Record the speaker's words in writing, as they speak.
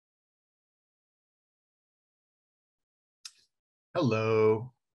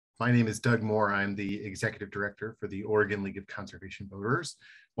Hello, my name is Doug Moore. I'm the Executive Director for the Oregon League of Conservation Voters.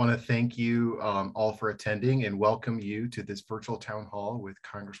 I want to thank you all for attending and welcome you to this virtual town hall with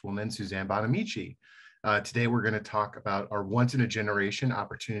Congresswoman Suzanne Bonamici. Today, we're going to talk about our once-in-a-generation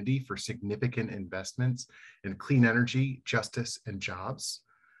opportunity for significant investments in clean energy, justice, and jobs.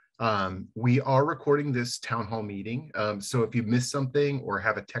 We are recording this town hall meeting, so if you missed something or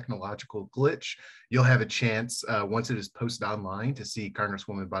have a technological glitch, you'll have a chance once it is posted online to see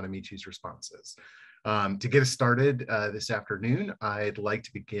Congresswoman Bonamici's responses. To get us started this afternoon, I'd like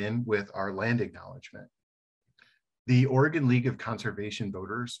to begin with our land acknowledgement. The Oregon League of Conservation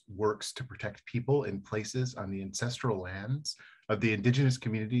Voters works to protect people and places on the ancestral lands of the indigenous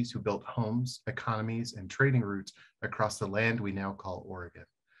communities who built homes, economies, and trading routes across the land we now call Oregon.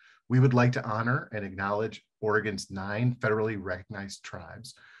 We would like to honor and acknowledge Oregon's 9 federally recognized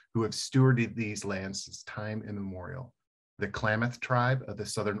tribes who have stewarded these lands since time immemorial. The Klamath tribe of the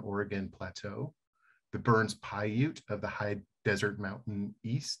Southern Oregon Plateau, the Burns Paiute of the High Desert Mountain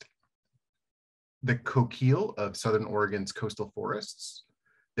East, the Coquille of Southern Oregon's coastal forests,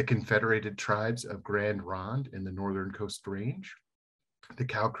 the Confederated tribes of Grand Ronde in the Northern Coast Range, the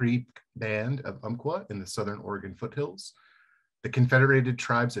Cow Creek Band of Umpqua in the Southern Oregon foothills, the Confederated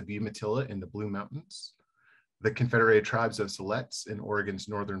tribes of Umatilla in the Blue Mountains, the Confederated tribes of Siletz in Oregon's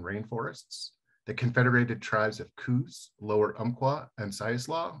northern rainforests, the Confederated tribes of Coos, Lower Umpqua, and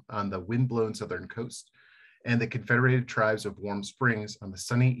Siuslaw on the windblown southern coast, and the Confederated tribes of Warm Springs on the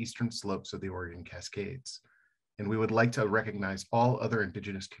sunny eastern slopes of the Oregon Cascades. And we would like to recognize all other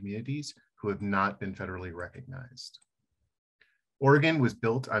indigenous communities who have not been federally recognized. Oregon was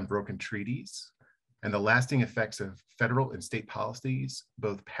built on broken treaties, and the lasting effects of federal and state policies,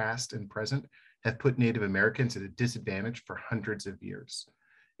 both past and present, have put Native Americans at a disadvantage for hundreds of years.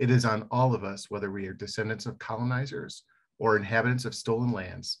 It is on all of us, whether we are descendants of colonizers or inhabitants of stolen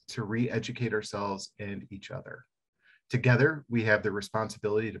lands, to re-educate ourselves and each other. Together, we have the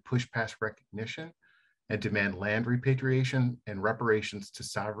responsibility to push past recognition and demand land repatriation and reparations to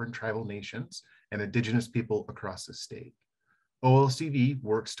sovereign tribal nations and indigenous people across the state. OLCV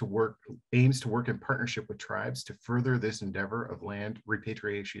aims to work in partnership with tribes to further this endeavor of land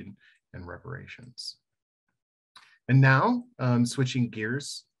repatriation and reparations. And now, switching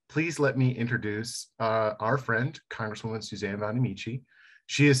gears, please let me introduce our friend, Congresswoman Suzanne Bonamici.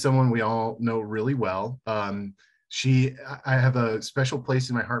 She is someone we all know really well. I have a special place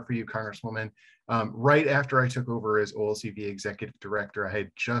in my heart for you, Congresswoman. Right after I took over as OLCV Executive Director, I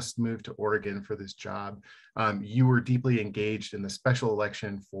had just moved to Oregon for this job. You were deeply engaged in the special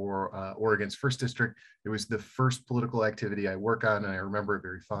election for Oregon's 1st District. It was the first political activity I work on, and I remember it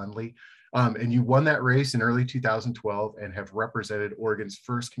very fondly. And you won that race in early 2012 and have represented Oregon's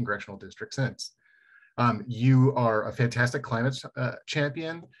 1st congressional district since. You are a fantastic climate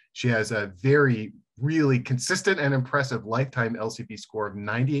champion. She has a really consistent and impressive lifetime LCV score of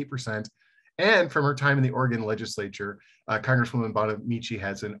 98%. And from her time in the Oregon legislature, Congresswoman Bonamici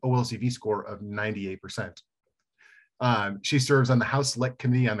has an OLCV score of 98%. She serves on the House Select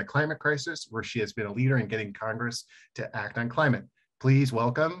Committee on the Climate Crisis, where she has been a leader in getting Congress to act on climate. Please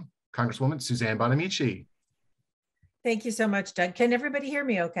welcome Congresswoman Suzanne Bonamici. Thank you so much, Doug. Can everybody hear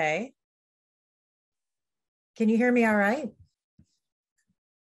me okay? Can you hear me all right?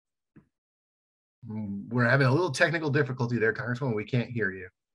 We're having a little technical difficulty there, Congresswoman. We can't hear you.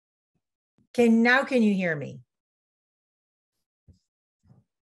 Now can you hear me?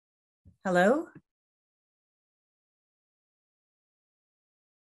 Hello?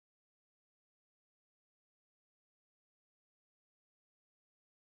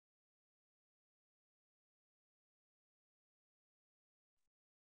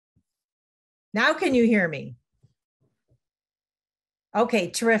 Now can you hear me? Okay,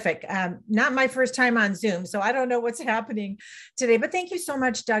 terrific. Not my first time on Zoom, so I don't know what's happening today, but thank you so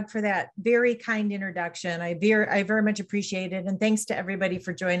much, Doug, for that very kind introduction. I very much appreciate it. And thanks to everybody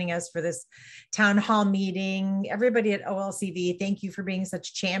for joining us for this town hall meeting. Everybody at OLCV, thank you for being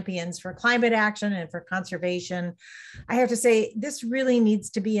such champions for climate action and for conservation. I have to say, this really needs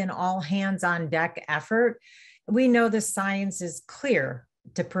to be an all hands on deck effort. We know the science is clear.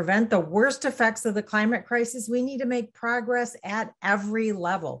 To prevent the worst effects of the climate crisis, we need to make progress at every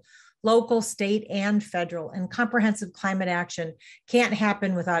level, local, state, and federal, and comprehensive climate action can't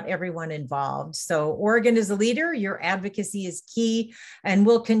happen without everyone involved. So Oregon is a leader, your advocacy is key and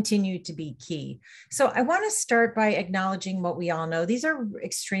will continue to be key. So I want to start by acknowledging what we all know. These are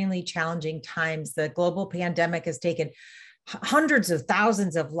extremely challenging times. The global pandemic has taken hundreds of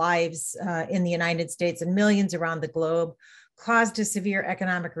thousands of lives in the United States and millions around the globe. caused a severe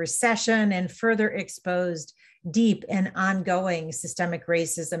economic recession and further exposed deep and ongoing systemic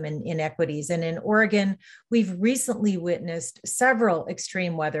racism and inequities. And in Oregon, we've recently witnessed several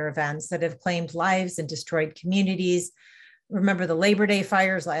extreme weather events that have claimed lives and destroyed communities. Remember the Labor Day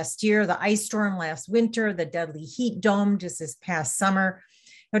fires last year, the ice storm last winter, the deadly heat dome just this past summer.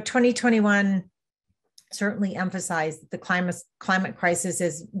 2021 certainly emphasized that the climate crisis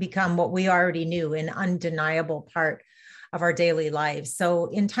has become what we already knew, an undeniable part of our daily lives. So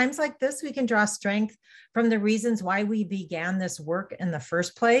in times like this, we can draw strength from the reasons why we began this work in the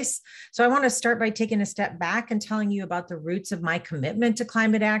first place. So I want to start by taking a step back and telling you about the roots of my commitment to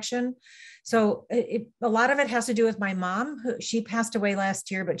climate action. So a lot of it has to do with my mom. She passed away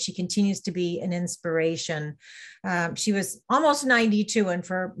last year, but she continues to be an inspiration. She was almost 92, and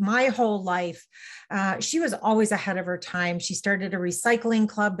for my whole life, she was always ahead of her time. She started a recycling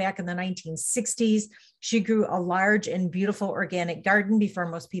club back in the 1960s. She grew a large and beautiful organic garden before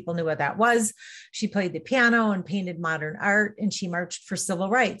most people knew what that was. She played the piano and painted modern art, and she marched for civil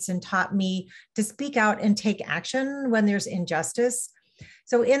rights and taught me to speak out and take action when there's injustice.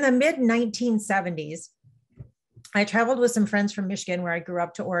 So in the mid 1970s, I traveled with some friends from Michigan, where I grew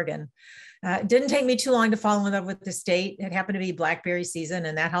up, to Oregon. It didn't take me too long to fall in love with the state. It happened to be blackberry season,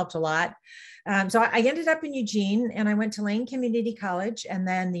 and that helped a lot. So I ended up in Eugene, and I went to Lane Community College and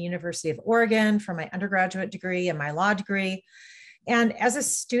then the University of Oregon for my undergraduate degree and my law degree. And as a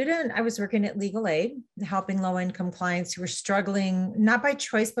student, I was working at Legal Aid, helping low-income clients who were struggling, not by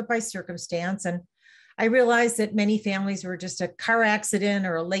choice, but by circumstance. And I realized that many families were just a car accident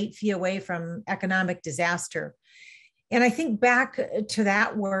or a late fee away from economic disaster. And I think back to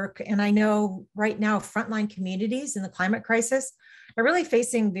that work, and I know right now frontline communities in the climate crisis are really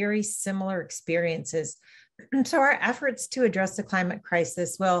facing very similar experiences. So our efforts to address the climate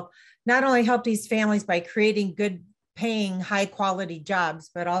crisis will not only help these families by creating good paying, high quality jobs,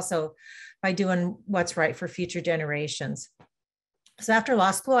 but also by doing what's right for future generations. So after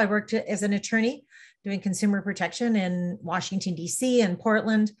law school, I worked as an attorney doing consumer protection in Washington, D.C. and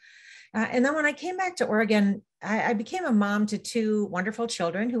Portland. And then when I came back to Oregon, I became a mom to two wonderful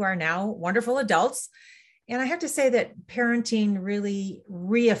children who are now wonderful adults. And I have to say that parenting really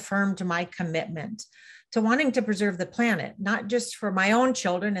reaffirmed my commitment to wanting to preserve the planet, not just for my own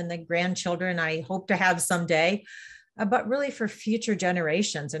children and the grandchildren I hope to have someday, but really for future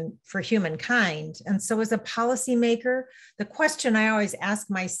generations and for humankind. And so as a policymaker, the question I always ask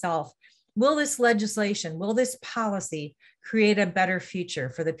myself, will this legislation, will this policy create a better future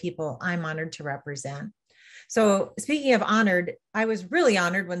for the people I'm honored to represent? So speaking of honored, I was really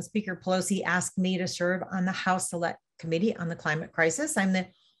honored when Speaker Pelosi asked me to serve on the House Select Committee on the Climate Crisis. I'm the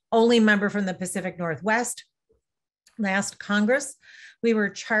only member from the Pacific Northwest. Last Congress, we were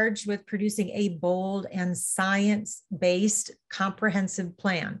charged with producing a bold and science-based comprehensive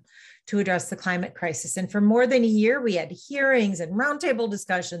plan to address the climate crisis. And for more than a year, we had hearings and roundtable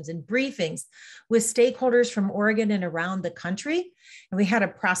discussions and briefings with stakeholders from Oregon and around the country. And we had a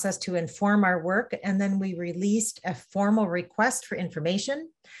process to inform our work. And then we released a formal request for information.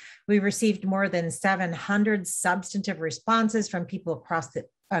 We received more than 700 substantive responses from people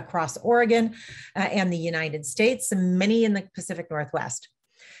across Oregon and the United States, and many in the Pacific Northwest.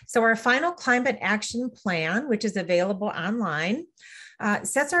 So our final climate action plan, which is available online,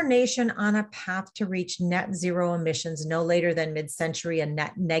 sets our nation on a path to reach net zero emissions no later than mid-century and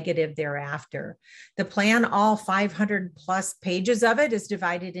net negative thereafter. The plan, all 500 plus pages of it, is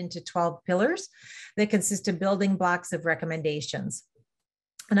divided into 12 pillars that consist of building blocks of recommendations.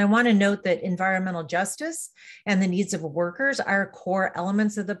 And I want to note that environmental justice and the needs of workers are core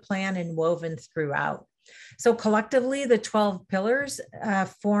elements of the plan and woven throughout. So collectively, the 12 pillars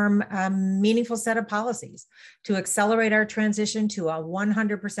form a meaningful set of policies to accelerate our transition to a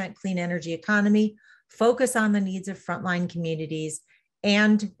 100% clean energy economy, focus on the needs of frontline communities,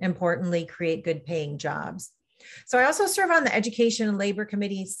 and importantly, create good paying jobs. So I also serve on the Education and Labor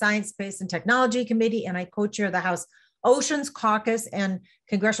Committee, Science, Space, and Technology Committee, and I co-chair the House Oceans Caucus and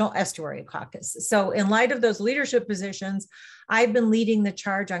Congressional Estuary Caucus. So in light of those leadership positions, I've been leading the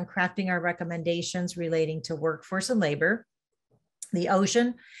charge on crafting our recommendations relating to workforce and labor, the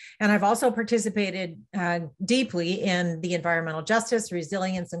ocean, and I've also participated deeply in the environmental justice,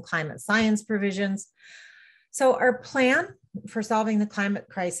 resilience, and climate science provisions. So our plan for solving the climate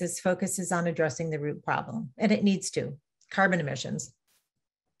crisis focuses on addressing the root problem, and it needs to, carbon emissions.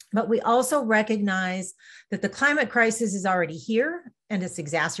 But we also recognize that the climate crisis is already here, and it's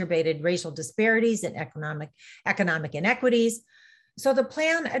exacerbated racial disparities and economic inequities. So the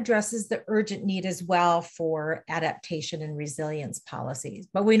plan addresses the urgent need as well for adaptation and resilience policies,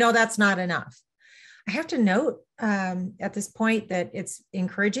 but we know that's not enough. I have to note at this point that it's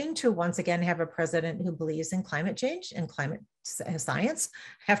encouraging to once again have a president who believes in climate change and climate science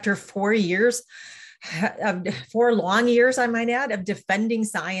after 4 years. 4 long years, I might add, of defending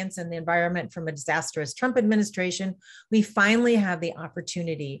science and the environment from a disastrous Trump administration. We finally have the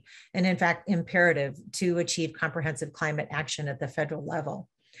opportunity, and in fact, imperative, to achieve comprehensive climate action at the federal level.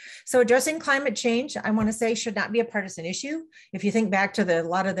 So addressing climate change, I want to say, should not be a partisan issue. If you think back to a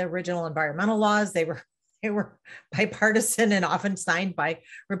lot of the original environmental laws, they were bipartisan and often signed by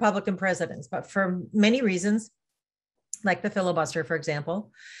Republican presidents. But for many reasons, like the filibuster, for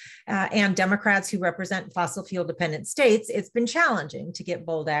example, and Democrats who represent fossil fuel dependent states, it's been challenging to get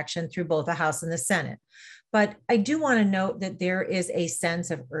bold action through both the House and the Senate. But I do want to note that there is a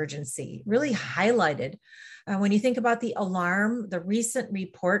sense of urgency really highlighted when you think about the alarm, the recent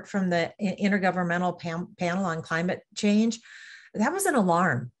report from the Intergovernmental Panel on Climate Change. That was an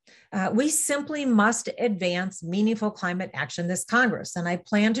alarm. We simply must advance meaningful climate action this Congress. And I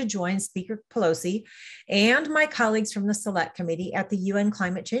plan to join Speaker Pelosi and my colleagues from the Select Committee at the UN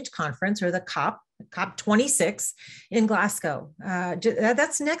Climate Change Conference, or the COP26 in Glasgow.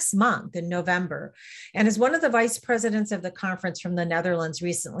 That's next month in November. And as one of the vice presidents of the conference from the Netherlands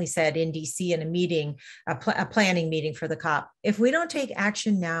recently said in DC in a meeting, a planning meeting for the COP, if we don't take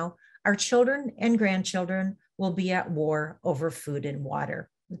action now, our children and grandchildren will be at war over food and water.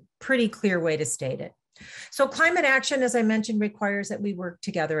 Pretty clear way to state it. So climate action, as I mentioned, requires that we work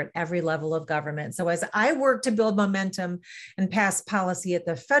together at every level of government. So as I work to build momentum and pass policy at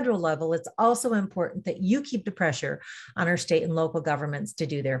the federal level, it's also important that you keep the pressure on our state and local governments to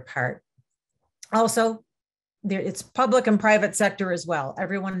do their part. Also, it's public and private sector as well.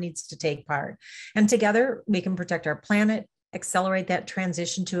 Everyone needs to take part. And together we can protect our planet, accelerate that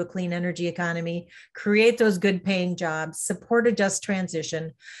transition to a clean energy economy, create those good paying jobs, support a just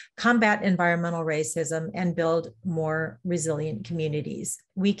transition, combat environmental racism, and build more resilient communities.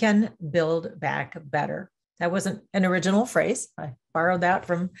 We can build back better. That wasn't an original phrase. I borrowed that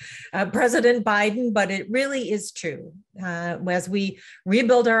from President Biden, but it really is true. As we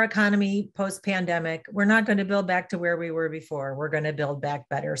rebuild our economy post-pandemic, we're not going to build back to where we were before. We're going to build back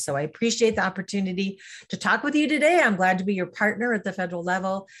better. So I appreciate the opportunity to talk with you today. I'm glad to be your partner at the federal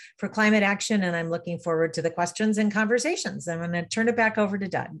level for climate action, and I'm looking forward to the questions and conversations. I'm going to turn it back over to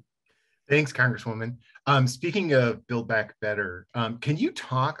Doug. Thanks, Congresswoman. Speaking of Build Back Better, can you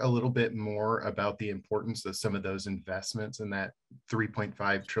talk a little bit more about the importance of some of those investments in that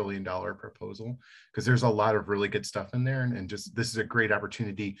 $3.5 trillion proposal? Because there's a lot of really good stuff in there, and just this is a great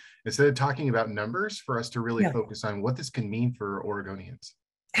opportunity, instead of talking about numbers, for us to really focus on what this can mean for Oregonians.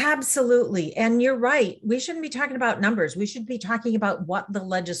 Absolutely. And you're right. We shouldn't be talking about numbers. We should be talking about what the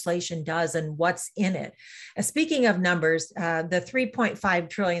legislation does and what's in it. Speaking of numbers, the 3.5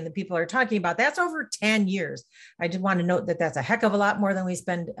 trillion that people are talking about, that's over 10 years. I just want to note that that's a heck of a lot more than we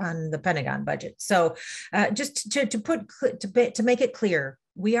spend on the Pentagon budget. So just to make it clear,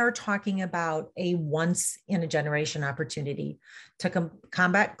 we are talking about a once in a generation opportunity to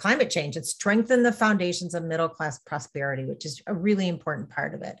combat climate change and strengthen the foundations of middle class prosperity, which is a really important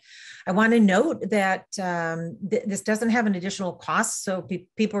part of it. I want to note that this doesn't have an additional cost. So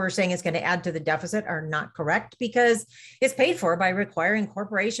people who are saying it's going to add to the deficit are not correct, because it's paid for by requiring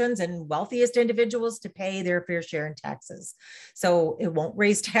corporations and wealthiest individuals to pay their fair share in taxes. So it won't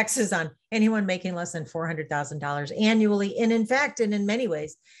raise taxes on anyone making less than $400,000 annually. And in fact, and in many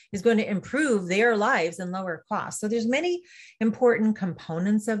ways, is going to improve their lives and lower costs. So there's many important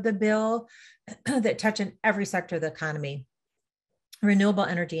components of the bill that touch on every sector of the economy: renewable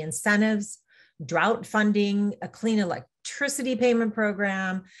energy incentives, drought funding, a clean electricity payment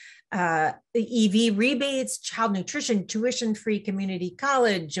program, EV rebates, child nutrition, tuition-free community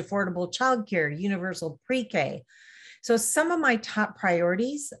college, affordable childcare, universal pre-K. So some of my top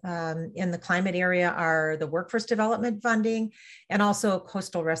priorities in the climate area are the workforce development funding and also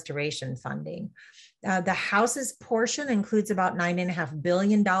coastal restoration funding. The House's portion includes about $9.5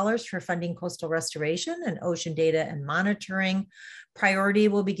 billion for funding coastal restoration and ocean data and monitoring. Priority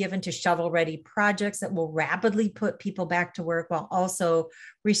will be given to shovel-ready projects that will rapidly put people back to work while also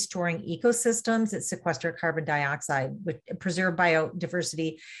restoring ecosystems that sequester carbon dioxide, preserve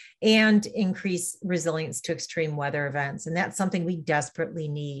biodiversity, and increase resilience to extreme weather events. And that's something we desperately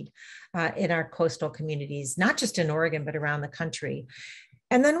need in our coastal communities, not just in Oregon, but around the country.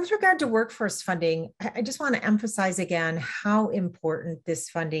 And then with regard to workforce funding, I just want to emphasize again how important this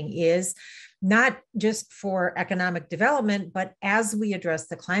funding is, not just for economic development, but as we address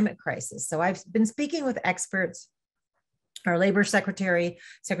the climate crisis. So I've been speaking with experts our labor secretary,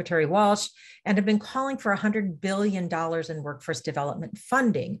 Secretary Walsh, and have been calling for $100 billion in workforce development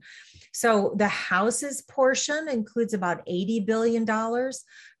funding. So the House's portion includes about $80 billion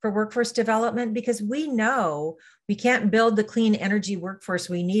for workforce development, because we know we can't build the clean energy workforce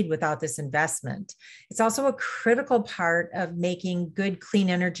we need without this investment. It's also a critical part of making good clean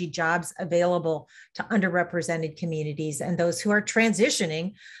energy jobs available to underrepresented communities and those who are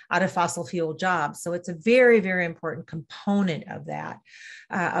transitioning out of fossil fuel jobs. So it's a very, very important component of that,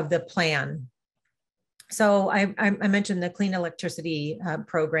 of the plan. So I mentioned the clean electricity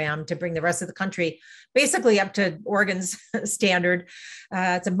program to bring the rest of the country basically up to Oregon's standard.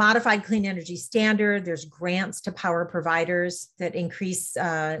 It's a modified clean energy standard. There's grants to power providers that increase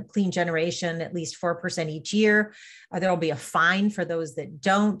clean generation at least 4% each year. There will be a fine for those that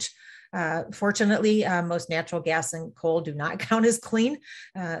don't. Fortunately, most natural gas and coal do not count as clean.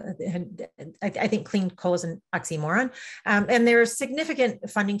 I think clean coal is an oxymoron. And there's significant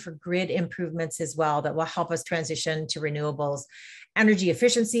funding for grid improvements as well that will help us transition to renewables, energy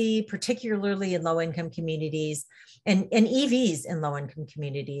efficiency, particularly in low-income communities, and EVs in low-income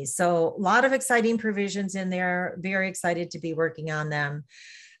communities. So a lot of exciting provisions in there. Very excited to be working on them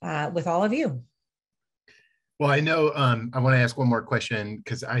with all of you. Well, I know I want to ask one more question,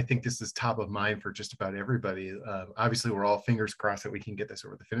 because I think this is top of mind for just about everybody. Obviously, we're all fingers crossed that we can get this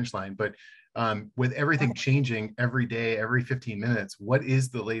over the finish line. But with everything changing every day, every 15 minutes, what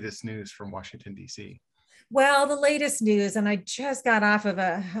is the latest news from Washington, D.C.? Well, the latest news, and I just got off of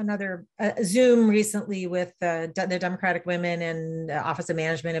another Zoom recently with the Democratic women and Office of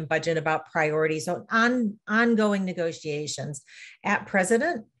Management and Budget about priorities. So ongoing negotiations at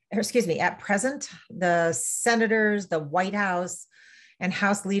present, the senators, the White House, and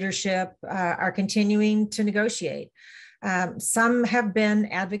House leadership are continuing to negotiate. Some have been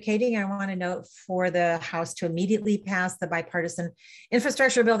advocating, I want to note, for the House to immediately pass the bipartisan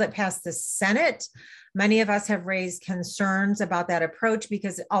infrastructure bill that passed the Senate. Many of us have raised concerns about that approach,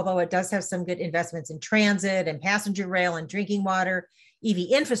 because although it does have some good investments in transit and passenger rail and drinking water, EV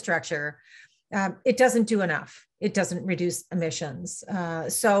infrastructure, it doesn't do enough. It doesn't reduce emissions.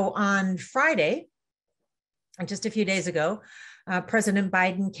 So on Friday, just a few days ago, President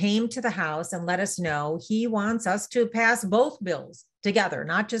Biden came to the House and let us know he wants us to pass both bills together,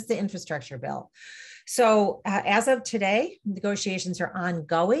 not just the infrastructure bill. So as of today, negotiations are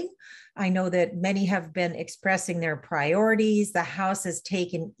ongoing. I know that many have been expressing their priorities. The House has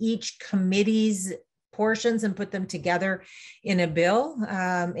taken each committee's portions and put them together in a bill.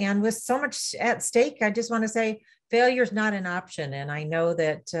 And with so much at stake, I just want to say failure is not an option. And I know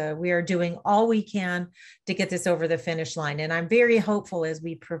that we are doing all we can to get this over the finish line. And I'm very hopeful as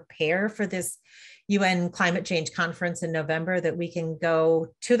we prepare for this UN climate change conference in November that we can go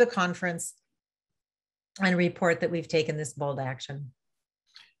to the conference and report that we've taken this bold action.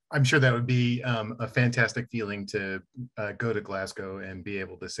 I'm sure that would be a fantastic feeling to go to Glasgow and be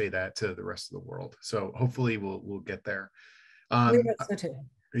able to say that to the rest of the world. So hopefully we'll get there. We hope so too.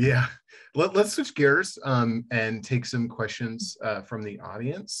 Yeah, let's switch gears and take some questions from the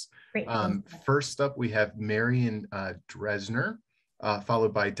audience. Great. First up, we have Marion Dresner,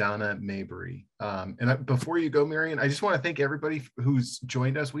 followed by Donna Mabry. Before you go, Marion, I just want to thank everybody who's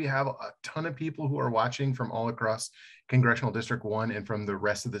joined us. We have a ton of people who are watching from all across Congressional District 1 and from the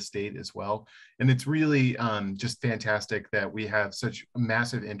rest of the state as well. And it's really just fantastic that we have such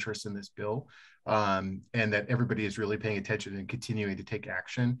massive interest in this bill. And that everybody is really paying attention and continuing to take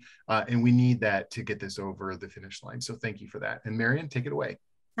action. And we need that to get this over the finish line. So thank you for that. And Marion, take it away.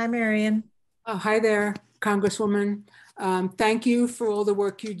 Hi, Marion. Hi there, Congresswoman. Thank you for all the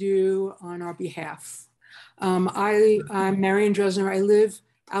work you do on our behalf. I'm Marion Dresner. I live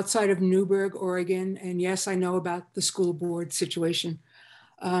outside of Newberg, Oregon. And yes, I know about the school board situation.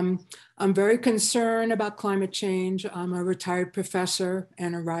 I'm very concerned about climate change. I'm a retired professor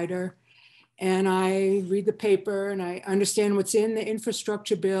and a writer. And I read the paper and I understand what's in the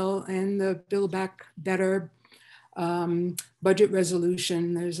infrastructure bill and the Build Back Better budget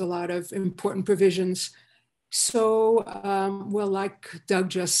resolution. There's a lot of important provisions. So, well, like Doug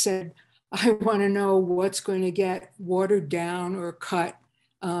just said, I want to know what's going to get watered down or cut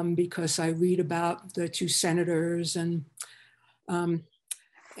because I read about the two senators and I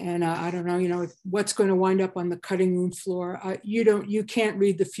don't know, what's going to wind up on the cutting room floor. You can't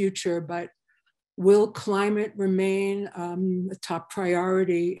read the future, but will climate remain a top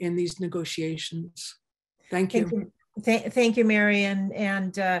priority in these negotiations? Thank you. Thank you, Marion.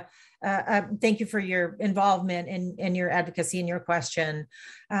 And thank you for your involvement and your advocacy and your question.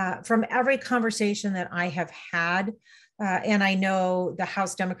 From every conversation that I have had, and I know the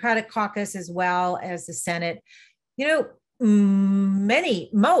House Democratic Caucus as well as the Senate,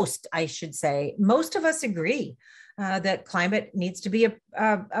 most, I should say, most of us agree that climate needs to be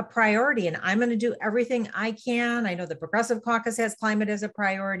a priority. And I'm going to do everything I can. I know the Progressive Caucus has climate as a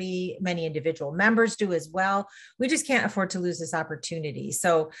priority. Many individual members do as well. We just can't afford to lose this opportunity.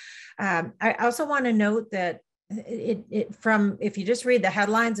 So I also want to note that if you just read the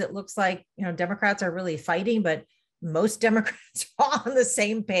headlines, it looks like, Democrats are really fighting, but most Democrats are on the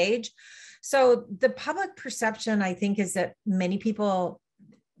same page. So the public perception, I think, is that many people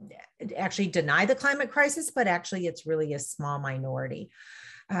actually deny the climate crisis, but actually it's really a small minority.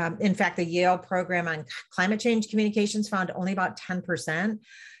 In fact, the Yale program on climate change communications found only about 10%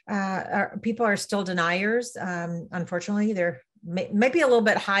 people are still deniers. Unfortunately, there may be a little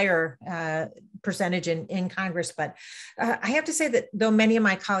bit higher percentage in Congress, but I have to say that though many of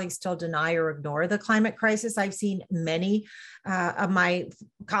my colleagues still deny or ignore the climate crisis, I've seen many of my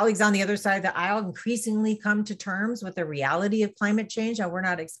colleagues on the other side of the aisle increasingly come to terms with the reality of climate change. Now, we're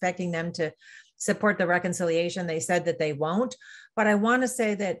not expecting them to support the reconciliation. They said that they won't, but I want to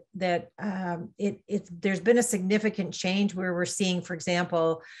say that there's been a significant change where we're seeing, for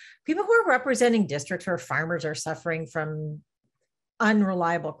example, people who are representing districts where farmers are suffering from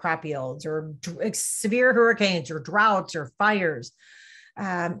unreliable crop yields or severe hurricanes or droughts or fires.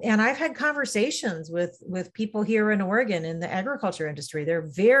 And I've had conversations with people here in Oregon in the agriculture industry. They're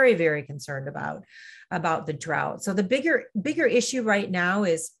very, very concerned about the drought. So the bigger issue right now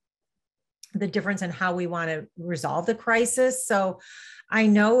is the difference in how we want to resolve the crisis. So I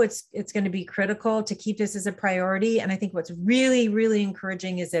know it's going to be critical to keep this as a priority. And I think what's really, really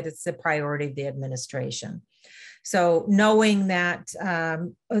encouraging is that it's a priority of the administration. So knowing that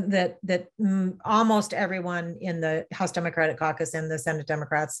almost everyone in the House Democratic Caucus and the Senate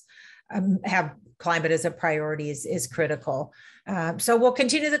Democrats have climate as a priority is critical. So we'll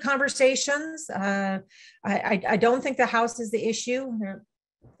continue the conversations. I don't think the House is the issue.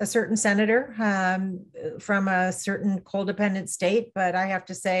 A certain senator from a certain coal-dependent state, but I have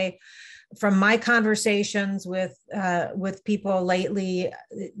to say, from my conversations with people lately,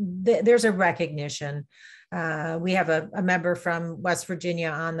 there's a recognition. We have a member from West Virginia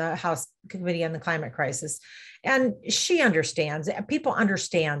on the House Committee on the Climate Crisis, and she understands. People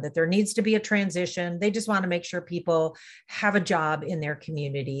understand that there needs to be a transition. They just want to make sure people have a job in their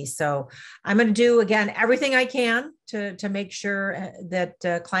community. So I'm going to do, again, everything I can to make sure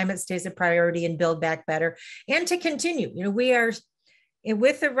that climate stays a priority and Build Back Better, and to continue. We are,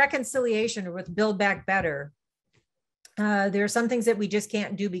 with the reconciliation or with Build Back Better, there are some things that we just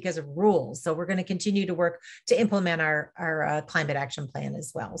can't do because of rules. So we're going to continue to work to implement our climate action plan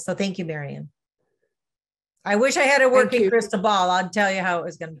as well. So thank you, Marion. I wish I had a working crystal ball. I'll tell you how it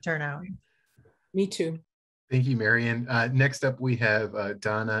was going to turn out. Me too. Thank you, Marion. Next up, we have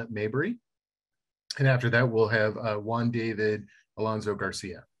Donna Mabry. And after that, we'll have Juan David Alonso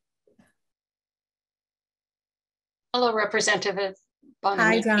Garcia. Hello, Representative Bonamici.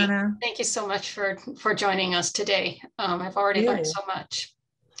 Hi, Donna. Thank you so much for joining us today. I've already learned so much.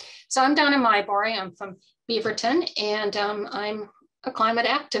 So I'm Donna Mabry. I'm from Beaverton, and I'm a climate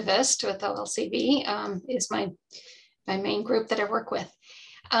activist with OLCV, is my main group that I work with.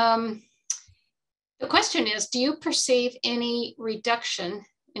 The question is, do you perceive any reduction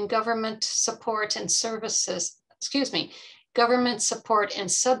in government support and government support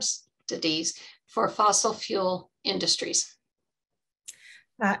and subsidies for fossil fuel industries?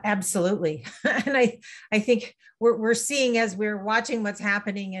 Absolutely. And I think we're seeing, as we're watching what's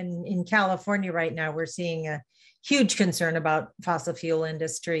happening in California right now, we're seeing a huge concern about fossil fuel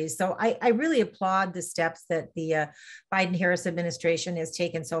industries. So I really applaud the steps that the Biden-Harris administration has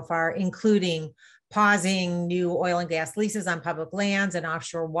taken so far, including pausing new oil and gas leases on public lands and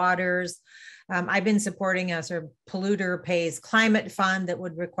offshore waters. I've been supporting a sort of polluter pays climate fund that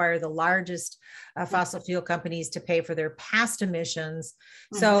would require the largest fossil fuel companies to pay for their past emissions.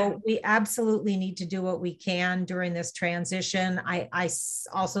 So we absolutely need to do what we can during this transition. I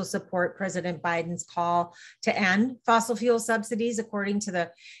also support President Biden's call to end fossil fuel subsidies. According to the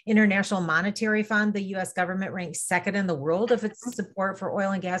International Monetary Fund, the US government ranks second in the world of its support for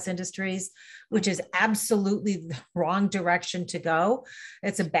oil and gas industries, which is absolutely the wrong direction to go.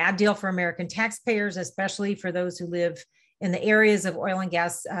 It's a bad deal for American taxpayers, especially for those who live in the areas of oil and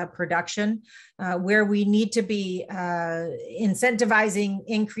gas production, where we need to be incentivizing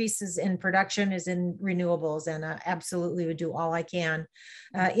increases in production is in renewables, and absolutely would do all I can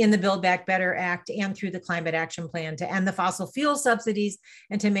in the Build Back Better Act and through the Climate Action Plan to end the fossil fuel subsidies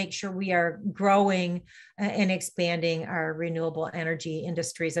and to make sure we are growing and expanding our renewable energy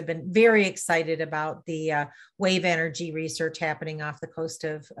industries. I've been very excited about the wave energy research happening off the coast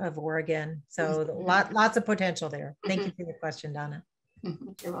of Oregon. So lots of potential there. Thank you for your Good question, Donna.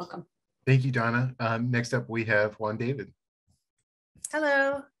 You're welcome. Thank you, Donna. Next up, we have Juan David.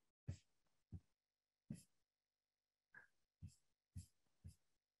 Hello.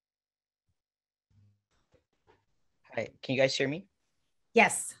 Hi, can you guys hear me?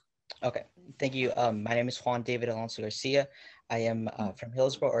 Yes. Okay, thank you. My name is Juan David Alonso Garcia. I am from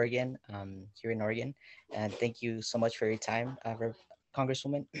Hillsboro, Oregon, here in Oregon. And thank you so much for your time,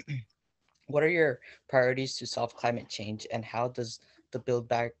 Congresswoman. What are your priorities to solve climate change, and how does the Build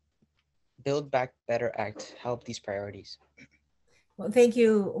Back Better Act help these priorities? Well, thank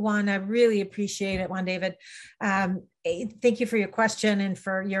you, Juan. I really appreciate it, Juan David. Thank you for your question and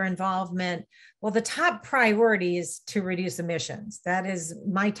for your involvement. Well, the top priority is to reduce emissions. That is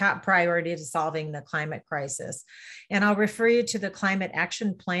my top priority to solving the climate crisis. And I'll refer you to the Climate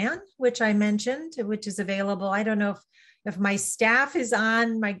Action Plan, which I mentioned, which is available. I don't know if my staff is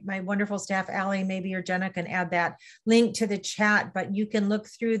on, my wonderful staff, Allie, maybe or Jenna can add that link to the chat, but you can look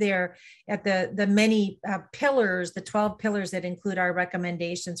through there at the many pillars, the 12 pillars that include our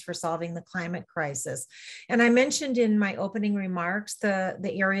recommendations for solving the climate crisis. And I mentioned in my opening remarks, the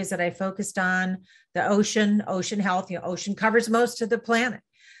areas that I focused on, the ocean health. Ocean covers most of the planet.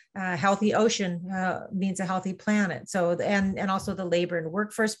 Healthy ocean means a healthy planet. So, and also the labor and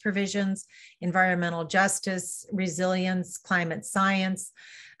workforce provisions, environmental justice, resilience, climate science.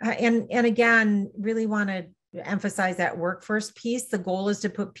 And again, really want to emphasize that workforce piece. The goal is to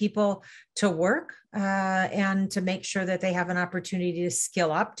put people to work and to make sure that they have an opportunity to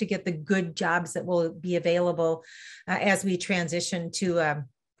skill up to get the good jobs that will be available as we transition to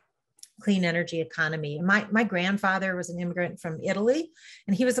clean energy economy. My grandfather was an immigrant from Italy,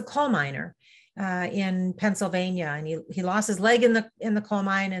 and he was a coal miner in Pennsylvania, and he lost his leg in the coal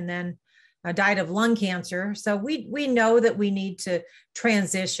mine, and then died of lung cancer. So we know that we need to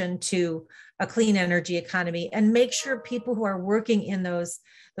transition to a clean energy economy and make sure people who are working in those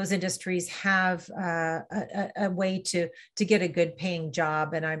industries have a way to get a good paying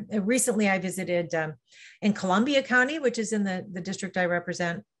job. And recently I visited in Columbia County, which is in the district I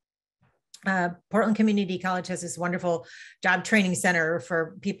represent. Portland Community College has this wonderful job training center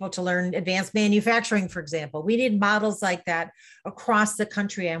for people to learn advanced manufacturing, for example. We need models like that across the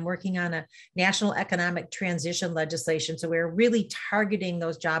country. I'm working on a national economic transition legislation. So we're really targeting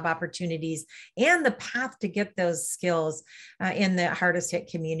those job opportunities and the path to get those skills in the hardest hit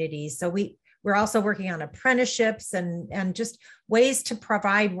communities. So we're also working on apprenticeships and just ways to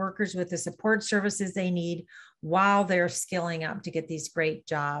provide workers with the support services they need while they're skilling up to get these great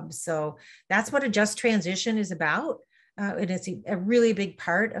jobs. So that's what a just transition is about. And it's a really big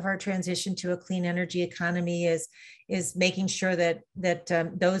part of our transition to a clean energy economy is making sure that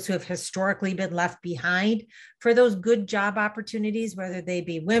those who have historically been left behind for those good job opportunities, whether they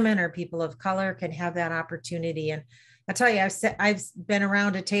be women or people of color, can have that opportunity. And I'll tell you, I've been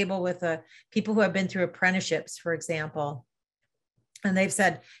around a table with people who have been through apprenticeships, for example, and they've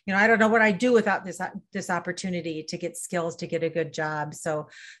said, I don't know what I'd do without this opportunity to get skills to get a good job. So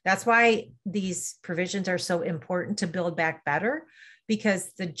that's why these provisions are so important to build back better,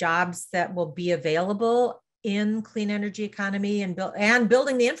 because the jobs that will be available in clean energy economy and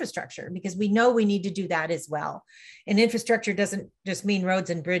building the infrastructure, because we know we need to do that as well. And infrastructure doesn't just mean roads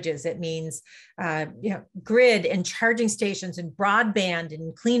and bridges. It means grid and charging stations and broadband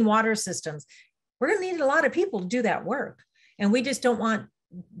and clean water systems. We're going to need a lot of people to do that work. And we just don't want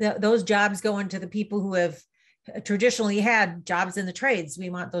those jobs going to the people who have traditionally had jobs in the trades. We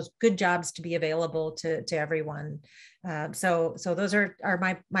want those good jobs to be available to everyone. So those are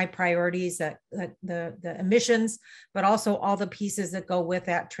my priorities, the emissions, but also all the pieces that go with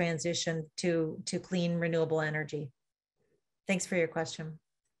that transition to clean renewable energy. Thanks for your question.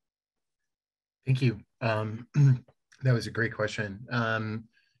 Thank you. That was a great question.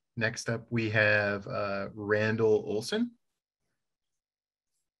 Next up, we have Randall Olson.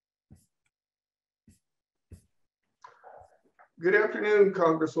 Good afternoon,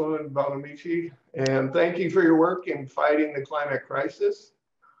 Congresswoman Bonamici, and thank you for your work in fighting the climate crisis.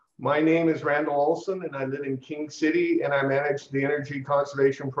 My name is Randall Olson, and I live in King City, and I manage the Energy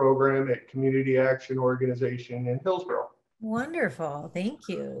Conservation Program at Community Action Organization in Hillsboro. Wonderful, thank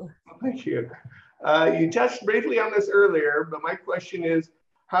you. Thank you. You touched briefly on this earlier, but my question is,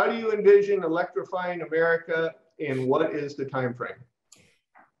 how do you envision electrifying America, and what is the time frame?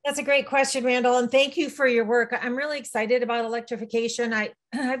 That's a great question, Randall, and thank you for your work. I'm really excited about electrification.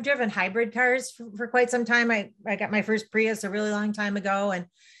 I've driven hybrid cars for quite some time. I got my first Prius a really long time ago and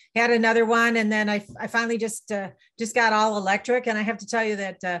had another one, and then I finally just got all electric. And I have to tell you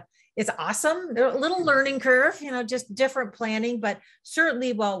that it's awesome. A little learning curve, just different planning, but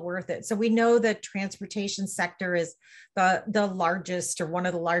certainly well worth it. So we know the transportation sector is the largest or one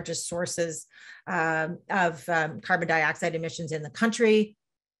of the largest sources of carbon dioxide emissions in the country.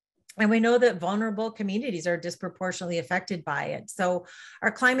 And we know that vulnerable communities are disproportionately affected by it. So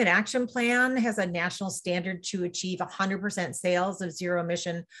our climate action plan has a national standard to achieve 100% sales of zero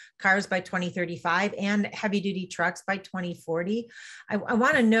emission cars by 2035 and heavy duty trucks by 2040. I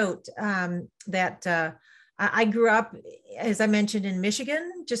want to note that I grew up, as I mentioned, in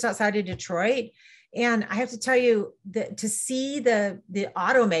Michigan, just outside of Detroit. And I have to tell you that to see the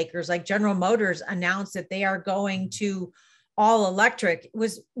automakers like General Motors announce that they are going to all electric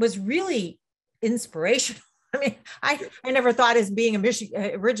was really inspirational. I mean, I never thought as being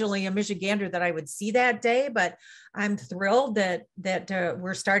originally a Michigander that I would see that day, but I'm thrilled that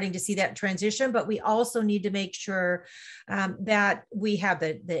we're starting to see that transition. But we also need to make sure that we have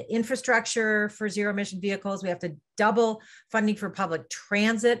the infrastructure for zero emission vehicles. We have to double funding for public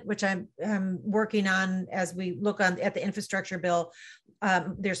transit, which I'm working on as we look at the infrastructure bill.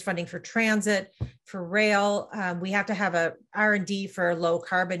 There's funding for transit, for rail. We have to have a R&D for low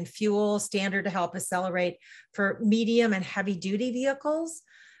carbon fuel standard to help accelerate for medium and heavy duty vehicles.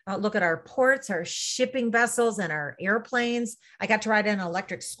 Look at our ports, our shipping vessels, and our airplanes. I got to ride in an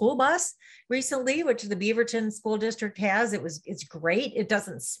electric school bus recently, which the Beaverton School District has. It's great. It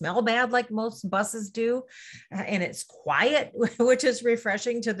doesn't smell bad like most buses do, and it's quiet, which is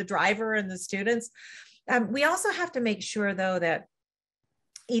refreshing to the driver and the students. We also have to make sure, though, that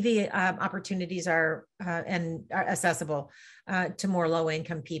EV opportunities are accessible to more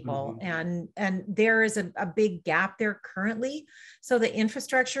low-income people, and there is a big gap there currently. So the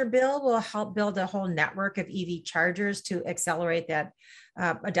infrastructure bill will help build a whole network of EV chargers to accelerate that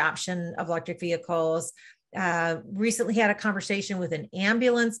adoption of electric vehicles. Recently had a conversation with an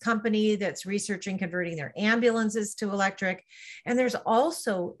ambulance company that's researching converting their ambulances to electric, and there's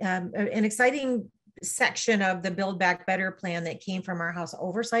also an exciting section of the Build Back Better plan that came from our House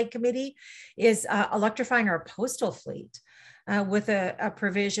Oversight Committee is electrifying our postal fleet with a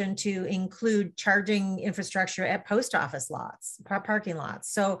provision to include charging infrastructure at post office lots, parking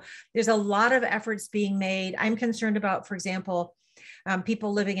lots. So there's a lot of efforts being made. I'm concerned about, for example,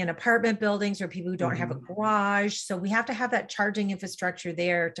 people living in apartment buildings or people who don't have a garage. So we have to have that charging infrastructure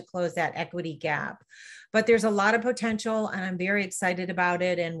there to close that equity gap. But there's a lot of potential, and I'm very excited about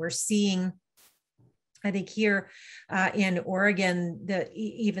it. And we're seeing, I think here in Oregon,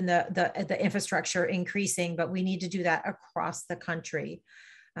 even the infrastructure increasing, but we need to do that across the country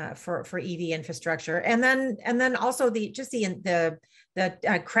for EV infrastructure, and then also the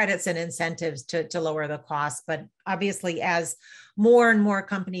credits and incentives to lower the cost. But obviously, as more and more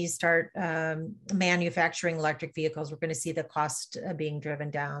companies start manufacturing electric vehicles, we're going to see the cost being driven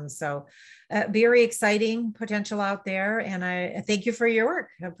down. So very exciting potential out there, and I thank you for your work.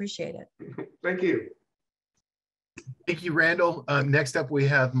 I appreciate it. Thank you. Thank you, Randall. Next up, we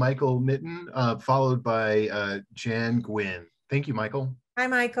have Michael Mitten, followed by Jan Gwynn. Thank you, Michael. Hi,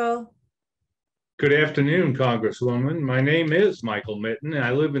 Michael. Good afternoon, Congresswoman. My name is Michael Mitten, and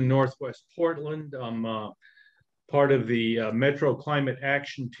I live in Northwest Portland. I'm part of the Metro Climate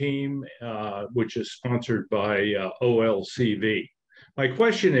Action Team, which is sponsored by OLCV. My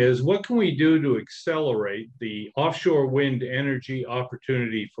question is, what can we do to accelerate the offshore wind energy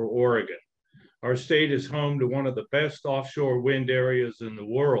opportunity for Oregon? Our state is home to one of the best offshore wind areas in the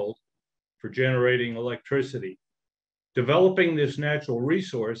world for generating electricity. Developing this natural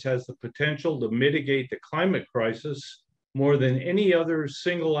resource has the potential to mitigate the climate crisis more than any other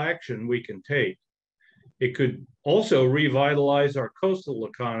single action we can take. It could also revitalize our coastal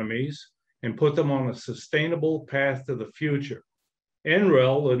economies and put them on a sustainable path to the future.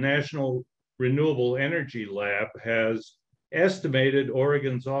 NREL, the National Renewable Energy Lab, has estimated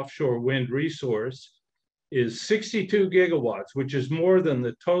Oregon's offshore wind resource is 62 gigawatts, which is more than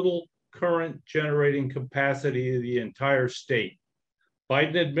the total current generating capacity of the entire state.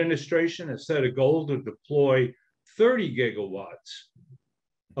 Biden administration has set a goal to deploy 30 gigawatts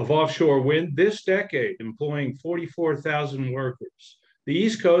of offshore wind this decade, employing 44,000 workers. The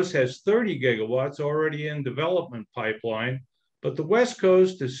East Coast has 30 gigawatts already in development pipeline, but the West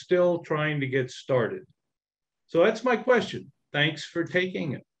Coast is still trying to get started. So that's my question. Thanks for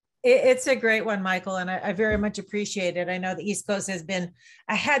taking it. It's a great one, Michael, and I very much appreciate it. I know the East Coast has been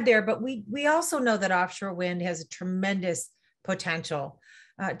ahead there, but we also know that offshore wind has a tremendous potential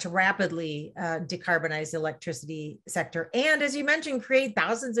to rapidly decarbonize the electricity sector. And as you mentioned, create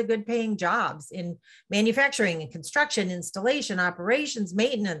thousands of good paying jobs in manufacturing and construction, installation, operations,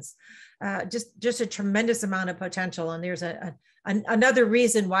 maintenance. just a tremendous amount of potential. And there's another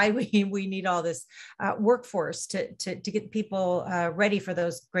reason why we need all this workforce to get people ready for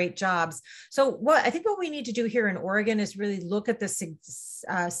those great jobs. So I think what we need to do here in Oregon is really look at the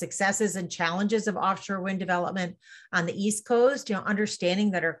successes and challenges of offshore wind development on the East Coast,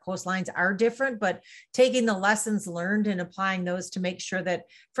 understanding that our coastlines are different, but taking the lessons learned and applying those to make sure that,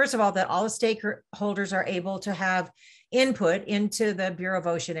 first of all, that all the stakeholders are able to have input into the Bureau of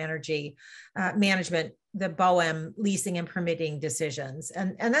Ocean Energy Management, the BOEM leasing and permitting decisions.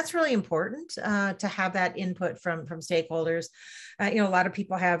 And that's really important to have that input from stakeholders. A lot of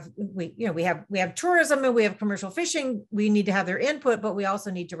people we have tourism and we have commercial fishing. We need to have their input, but we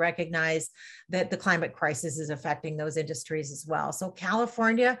also need to recognize that the climate crisis is affecting those industries as well. So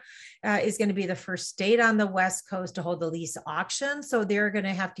California is going to be the first state on the West Coast to hold the lease auction. So they're going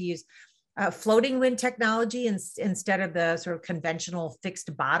to have to use floating wind technology instead of the sort of conventional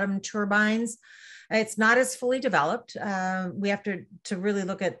fixed bottom turbines. It's not as fully developed. We have to really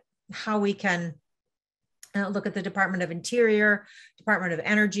look at how we can look at the Department of Interior, Department of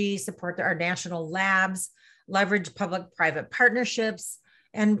Energy, support our national labs, leverage public-private partnerships,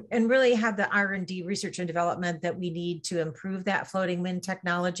 and really have the R&D, research and development, that we need to improve that floating wind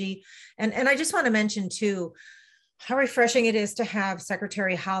technology. And I just want to mention too, how refreshing it is to have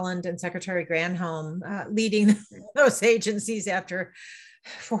Secretary Haaland and Secretary Granholm leading those agencies after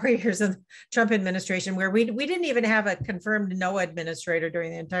 4 years of the Trump administration, where we didn't even have a confirmed no administrator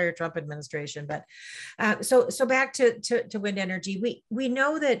during the entire Trump administration. But so back to wind energy, we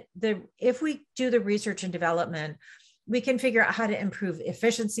know that if we do the research and development, we can figure out how to improve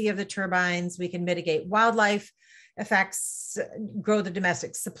efficiency of the turbines. We can mitigate wildlife effects, grow the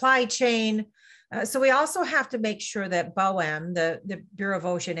domestic supply chain. So we also have to make sure that BOEM, the Bureau of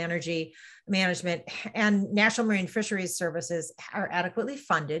Ocean Energy Management, and National Marine Fisheries Services are adequately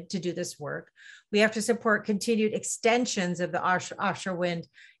funded to do this work. We have to support continued extensions of the offshore wind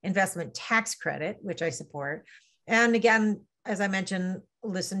investment tax credit, which I support. And again, as I mentioned,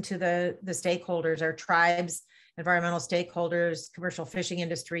 listen to the stakeholders, our tribes, environmental stakeholders, commercial fishing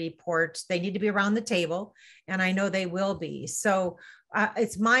industry, ports. They need to be around the table, and I know they will be. So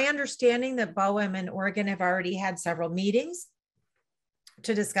it's my understanding that BOEM and Oregon have already had several meetings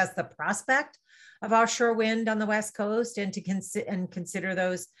to discuss the prospect of offshore wind on the West Coast and to consider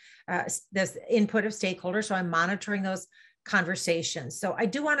those this input of stakeholders. So I'm monitoring those conversations. So I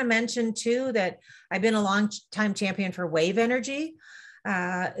do want to mention too that I've been a long time champion for wave energy.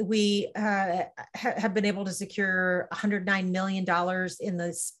 We have been able to secure $109 million in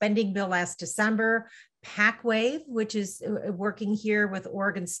the spending bill last December. PacWave, which is working here with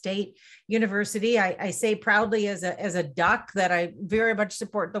Oregon State University. I say proudly as a duck that I very much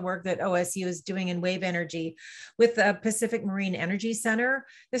support the work that OSU is doing in wave energy with the Pacific Marine Energy Center.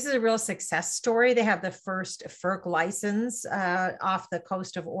 This is a real success story. They have the first FERC license off the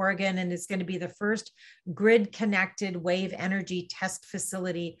coast of Oregon, and it's going to be the first grid-connected wave energy test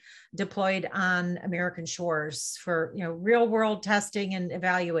facility deployed on American shores for real-world testing and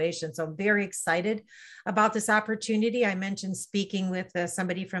evaluation. So I'm very excited about this opportunity. I mentioned speaking with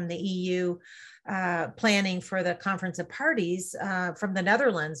somebody from the EU planning for the Conference of Parties from the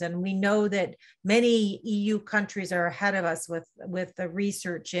Netherlands. And we know that many EU countries are ahead of us with the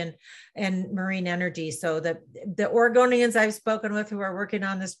research in marine energy. So the Oregonians I've spoken with who are working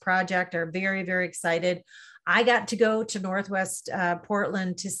on this project are very, very excited. I got to go to Northwest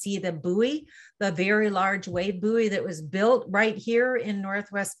Portland to see the buoy, the very large wave buoy that was built right here in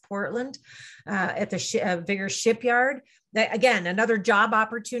Northwest Portland at the Vigor Shipyard. Again, another job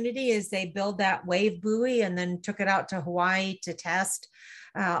opportunity is they build that wave buoy and then took it out to Hawaii to test.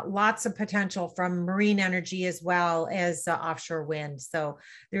 Lots of potential from marine energy as well as offshore wind. So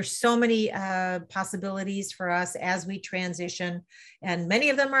there's so many possibilities for us as we transition, and many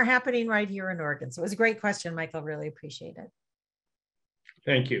of them are happening right here in Oregon. So it was a great question, Michael. Really appreciate it.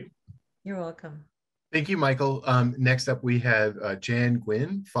 Thank you. You're welcome. Thank you, Michael. Next up, we have Jan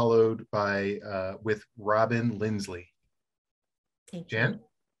Gwynn, followed by with Robin Lindsley. Thank Jan? You.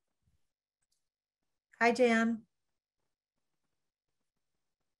 Hi, Jan.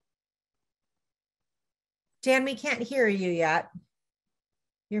 Jan, we can't hear you yet.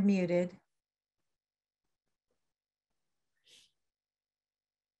 You're muted.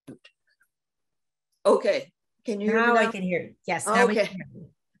 Okay, can you hear me now? I can hear you. Yes, now we can hear you.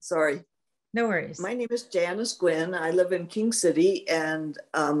 Sorry. No worries. My name is Janice Gwynn. I live in King City, and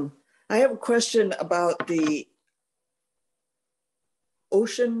I have a question about the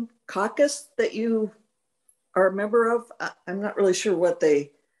Ocean Caucus that you are a member of. I'm not really sure what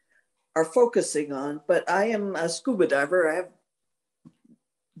they are focusing on, but I am a scuba diver. I have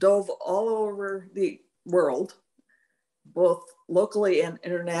dove all over the world, both locally and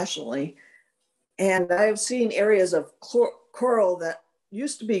internationally. And I've seen areas of coral that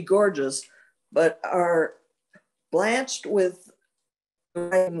used to be gorgeous, but are blanched with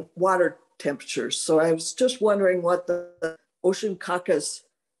water temperatures. So I was just wondering what the Ocean Caucus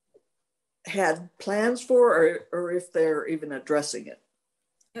had plans for, or if they're even addressing it.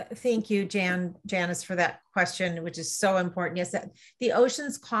 Thank you, Janice, for that question, which is so important. Yes, the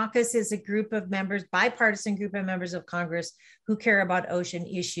Oceans Caucus is a group of members, bipartisan group of members of Congress who care about ocean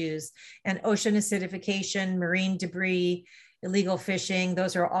issues, and ocean acidification, marine debris, illegal fishing.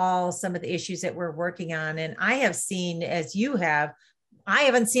 Those are all some of the issues that we're working on. And I have seen, as you have, I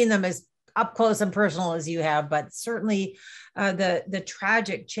haven't seen them as up close and personal as you have, but certainly the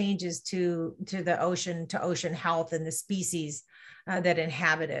tragic changes to the ocean, to ocean health and the species that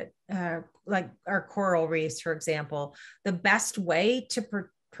inhabit it, like our coral reefs, for example. The best way to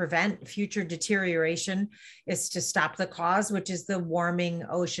prevent future deterioration is to stop the cause, which is the warming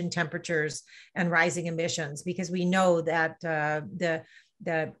ocean temperatures and rising emissions, because we know that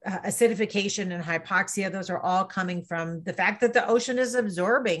the acidification and hypoxia, those are all coming from the fact that the ocean is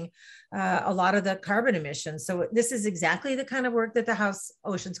absorbing a lot of the carbon emissions. So this is exactly the kind of work that the House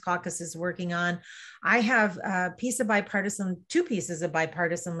Oceans Caucus is working on. I have two pieces of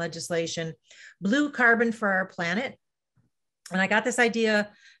bipartisan legislation: blue carbon for our planet. And I got this idea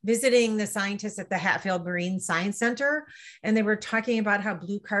visiting the scientists at the Hatfield Marine Science Center, and they were talking about how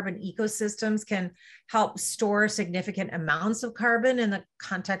blue carbon ecosystems can help store significant amounts of carbon in the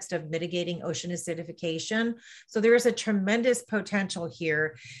context of mitigating ocean acidification. So there is a tremendous potential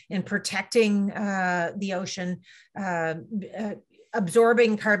here in protecting the ocean,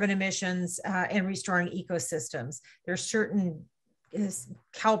 absorbing carbon emissions, and restoring ecosystems. There's certain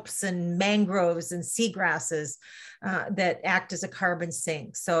kelps and mangroves and seagrasses that act as a carbon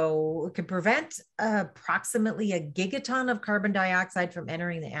sink. So it could prevent approximately a gigaton of carbon dioxide from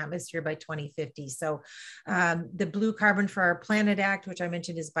entering the atmosphere by 2050. So the Blue Carbon for Our Planet Act, which I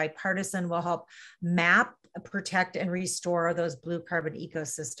mentioned is bipartisan, will help map, protect, and restore those blue carbon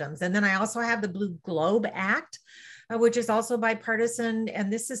ecosystems. And then I also have the Blue Globe Act, which is also bipartisan.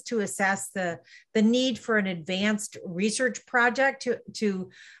 And this is to assess the need for an advanced research project to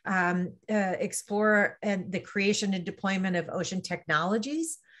explore and the creation and deployment of ocean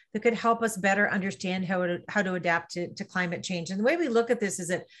technologies that could help us better understand how to adapt to climate change. And the way we look at this is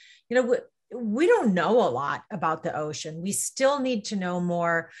that, we don't know a lot about the ocean. We still need to know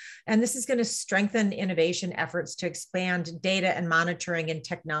more. And this is going to strengthen innovation efforts to expand data and monitoring and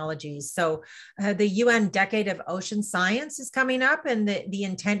technologies. So the UN Decade of Ocean Science is coming up, and the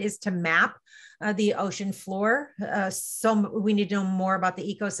intent is to map the ocean floor. So we need to know more about the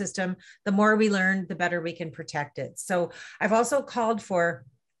ecosystem. The more we learn, the better we can protect it. So I've also called for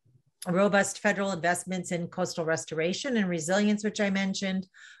robust federal investments in coastal restoration and resilience, which I mentioned,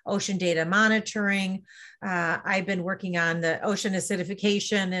 ocean data monitoring. I've been working on the ocean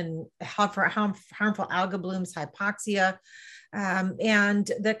acidification and harmful algal blooms, hypoxia. And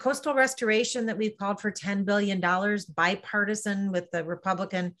the coastal restoration that we've called for $10 billion, bipartisan, with the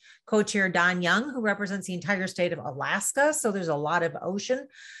Republican co-chair Don Young, who represents the entire state of Alaska. So there's a lot of ocean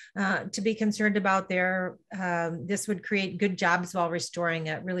to be concerned about there. This would create good jobs while restoring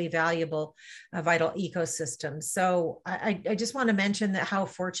a really valuable, vital ecosystem. So I just want to mention that how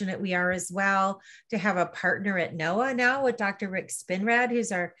fortunate we are as well to have a partner at NOAA now with Dr. Rick Spinrad,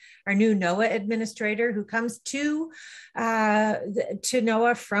 who's our new NOAA administrator, who comes to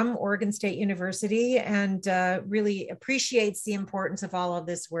NOAA from Oregon State University, and really appreciates the importance of all of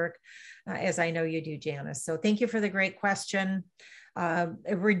this work, as I know you do, Janice. So thank you for the great question.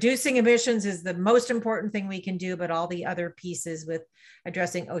 Reducing emissions is the most important thing we can do, but all the other pieces with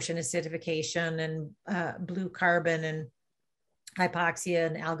addressing ocean acidification and blue carbon and hypoxia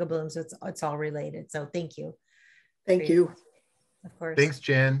and algal blooms, it's all related. So thank you. Thank you. Of course. Thanks,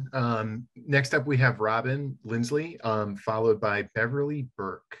 Jan. Next up, we have Robin Lindsley, followed by Beverly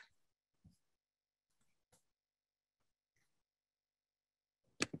Burke.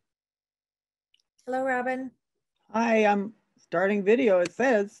 Hello, Robin. Hi, I'm starting video. It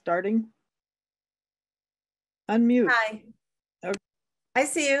says starting. Unmute. Hi. Okay. I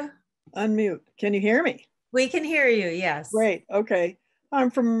see you. Unmute. Can you hear me? We can hear you, yes. Great, okay. I'm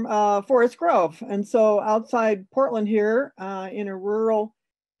from Forest Grove. And so outside Portland here, in a rural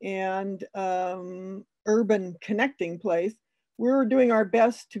and urban connecting place, we're doing our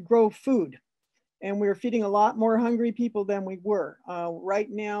best to grow food. And we're feeding a lot more hungry people than we were. Right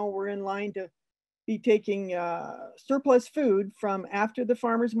now, we're in line to be taking surplus food from after the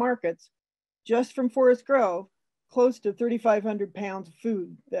farmers markets, just from Forest Grove, close to 3,500 pounds of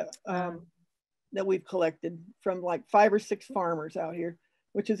food that that we've collected from like 5 or 6 farmers out here,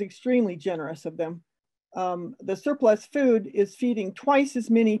 which is extremely generous of them. The surplus food is feeding twice as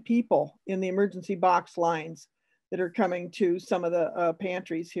many people in the emergency box lines that are coming to some of the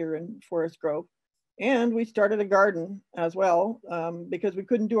pantries here in Forest Grove. And we started a garden as well because we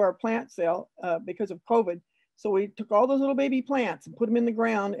couldn't do our plant sale because of COVID. So we took all those little baby plants and put them in the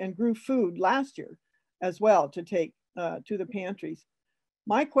ground and grew food last year as well to take to the pantries.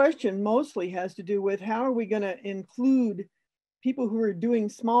 My question mostly has to do with how are we going to include people who are doing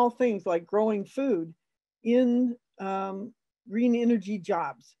small things like growing food in green energy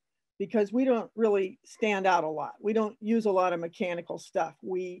jobs, because we don't really stand out a lot. We don't use a lot of mechanical stuff.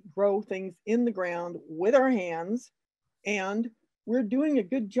 We grow things in the ground with our hands, and we're doing a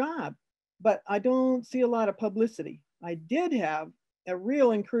good job, but I don't see a lot of publicity. I did have a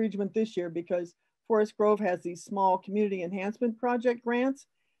real encouragement this year because Forest Grove has these small community enhancement project grants.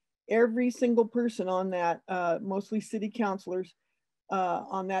 Every single person on that, mostly city councilors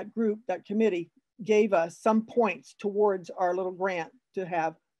on that group, that committee, gave us some points towards our little grant to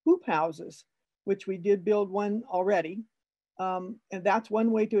have hoop houses, which we did build one already. And that's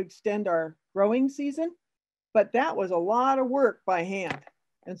one way to extend our growing season, but that was a lot of work by hand.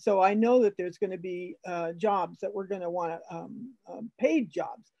 And so I know that there's going to be jobs that we're going to want to, paid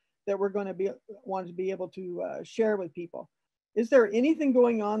jobs that we're going to want to be able to share with people. Is there anything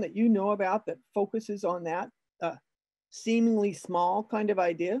going on that you know about that focuses on that seemingly small kind of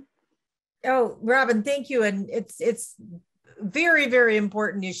idea? Oh, Robin, thank you. And it's very, very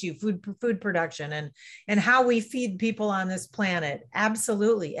important issue, food production and how we feed people on this planet.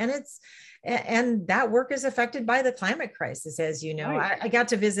 Absolutely. And that work is affected by the climate crisis, as you know. Right. I got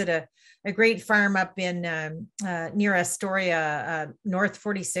to visit a great farm up in near Astoria, North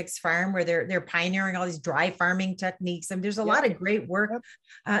 46 farm, where they're pioneering all these dry farming techniques. And there's a lot of great work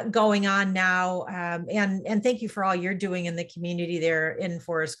going on now. And thank you for all you're doing in the community there in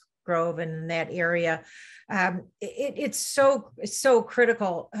Forest Grove and in that area. It's so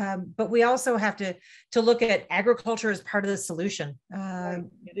critical, but we also have to look at agriculture as part of the solution.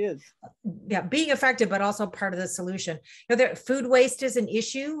 It is. Yeah, being effective, but also part of the solution. Food waste is an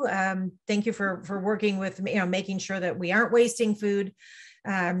issue. Thank you for working with me, making sure that we aren't wasting food.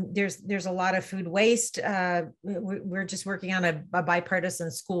 There's a lot of food waste. We're just working on a bipartisan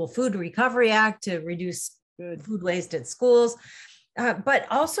school food recovery act to reduce food waste at schools. But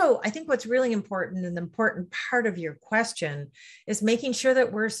also, I think what's really important, and the important part of your question, is making sure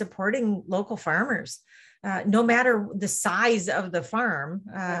that we're supporting local farmers. No matter the size of the farm,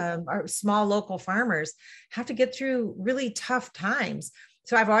 our small local farmers have to get through really tough times.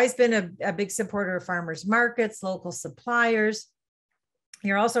 So I've always been a big supporter of farmers markets, local suppliers.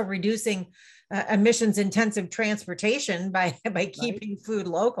 You're also reducing emissions intensive transportation by keeping food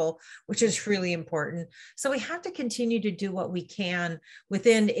local, which is really important. So we have to continue to do what we can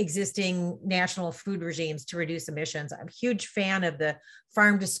within existing national food regimes to reduce emissions. I'm a huge fan of the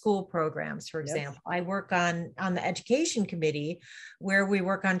farm to school programs, for example. I work on the education committee where we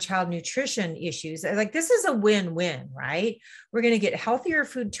work on child nutrition issues. Like, this is a win-win, right? We're going to get healthier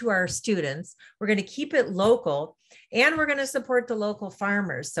food to our students. We're going to keep it local, and we're going to support the local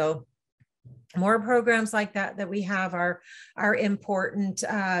farmers. So more programs like that we have are important.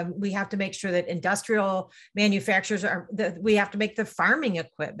 We have to make sure that industrial manufacturers we have to make the farming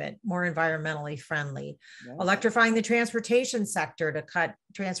equipment more environmentally friendly. Yes. Electrifying the transportation sector to cut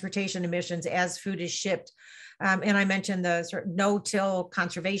transportation emissions as food is shipped. And I mentioned the sort of no-till,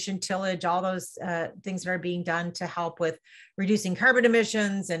 conservation tillage, all those things that are being done to help with reducing carbon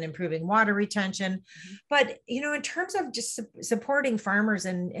emissions and improving water retention. Mm-hmm. But, in terms of just supporting farmers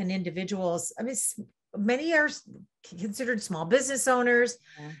and individuals, I mean, many are considered small business owners.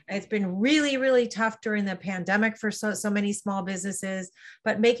 Mm-hmm. It's been really, really tough during the pandemic for so many small businesses,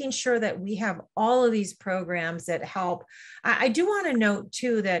 but making sure that we have all of these programs that help. I do want to note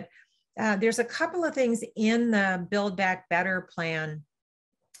too that there's a couple of things in the Build Back Better plan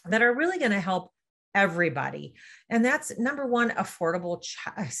that are really going to help everybody. And that's number one, affordable,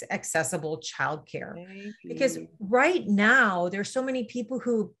 accessible childcare. Because right now, there's so many people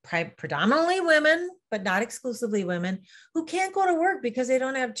who, predominantly women, but not exclusively women, who can't go to work because they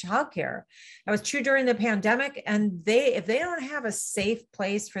don't have childcare. That was true during the pandemic. And if they don't have a safe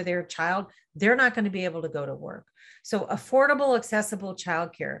place for their child, they're not going to be able to go to work. So affordable, accessible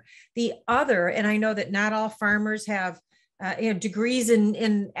childcare. The other, and I know that not all farmers have degrees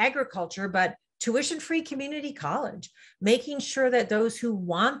in agriculture, but tuition-free community college, making sure that those who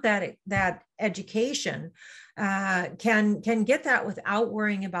want that education can get that without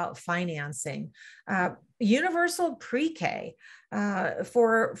worrying about financing. Universal pre-K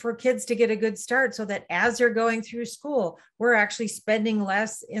for kids to get a good start, so that as they're going through school, we're actually spending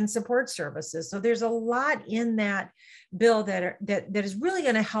less in support services. So there's a lot in that bill that is really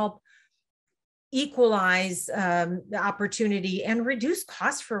going to help equalize the opportunity and reduce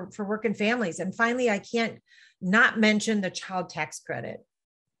costs for working families. And finally, I can't not mention the child tax credit,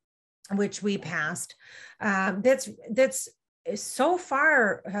 which we passed. That's so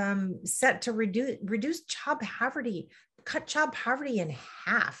far set to reduce child poverty, cut child poverty in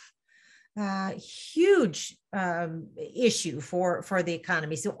half. Huge issue for the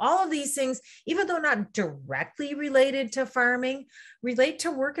economy. So all of these things, even though not directly related to farming, relate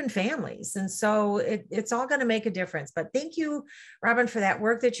to working families. And so it's all going to make a difference. But thank you, Robin, for that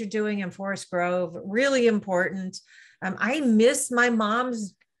work that you're doing in Forest Grove. Really important. I miss my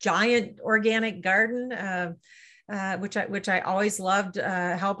mom's giant organic garden, which I always loved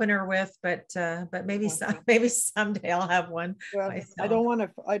helping her with, but maybe someday I'll have one. Well, myself. I don't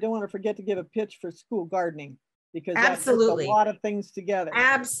want to forget to give a pitch for school gardening, because Absolutely. that puts a lot of things together.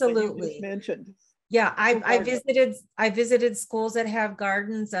 Absolutely. You just mentioned. Yeah, I visited schools that have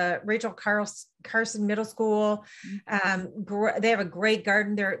gardens. Rachel Carson Middle School, they have a great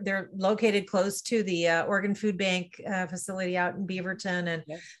garden. They're located close to the Oregon Food Bank facility out in Beaverton,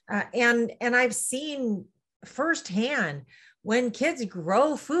 and I've seen firsthand, when kids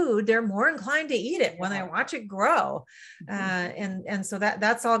grow food, they're more inclined to eat it when they watch it grow. And so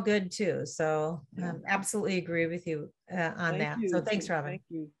that's all good too. So absolutely agree with you on that. So thanks, Robin. Thank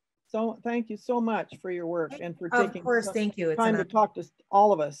you. So thank you so much for your work and for taking thank you. time to talk to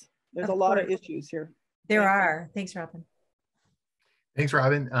all of us. There's a lot of issues here. There are. Thanks, Robin. Thanks,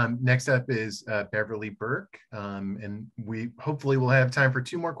 Robin. Next up is Beverly Burke. And we hopefully will have time for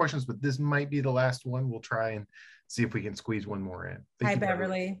 2 more questions, but this might be the last one. We'll try and see if we can squeeze one more in. Hi,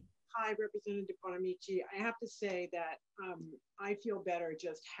 Beverly. Hi, Representative Bonamici. I have to say that I feel better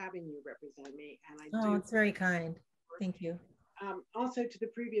just having you represent me. And it's very kind. Thank you. Also, to the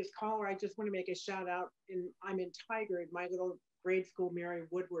previous caller, I just want to make a shout out. I'm in Tigard. My little grade school, Mary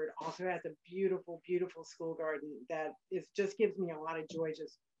Woodward, also has a beautiful, beautiful school garden that just gives me a lot of joy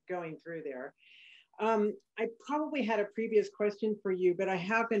just going through there. I probably had a previous question for you, but I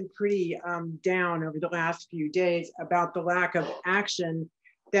have been pretty down over the last few days about the lack of action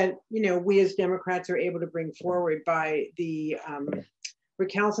that we as Democrats are able to bring forward by the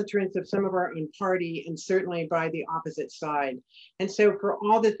recalcitrance of some of our own party, and certainly by the opposite side. And so for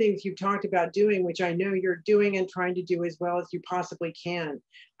all the things you've talked about doing, which I know you're doing and trying to do as well as you possibly can,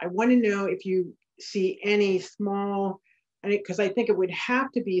 I want to know if you see any small, because I think it would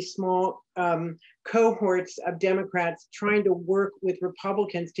have to be small cohorts of Democrats trying to work with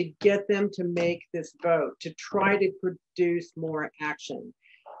Republicans to get them to make this vote, to try to produce more action.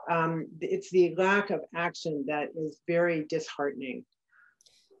 It's the lack of action that is very disheartening.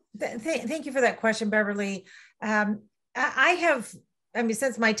 Thank you for that question, Beverly. Since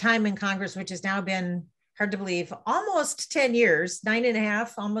my time in Congress, which has now been, hard to believe, almost 10 years,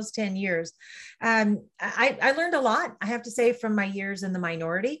 9.5, almost 10 years, I learned a lot, I have to say, from my years in the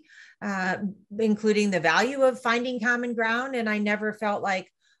minority, including the value of finding common ground. And I never felt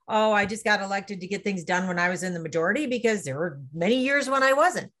like, oh, I just got elected to get things done when I was in the majority, because there were many years when I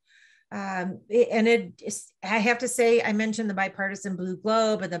wasn't. I have to say, I mentioned the bipartisan Blue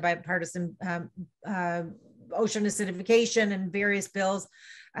Globe and the bipartisan ocean acidification and various bills.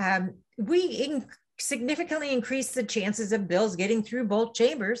 We significantly increased the chances of bills getting through both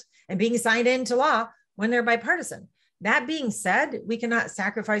chambers and being signed into law when they're bipartisan. That being said, we cannot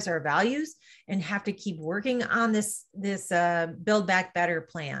sacrifice our values and have to keep working on this Build Back Better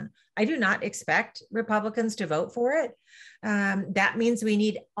plan. I do not expect Republicans to vote for it. That means we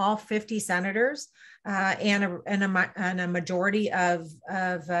need all 50 senators and a majority of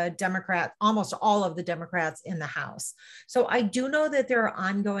Democrats, almost all of the Democrats in the House. So I do know that there are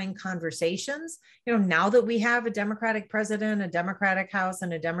ongoing conversations. Now that we have a Democratic president, a Democratic House,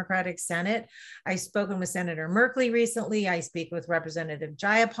 and a Democratic Senate, I've spoken with Senator Merkley recently. I speak with Representative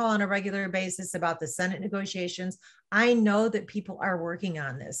Jayapal on a regular basis about the Senate negotiations. I know that people are working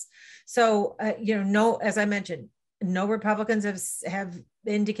on this. So, as I mentioned, no Republicans have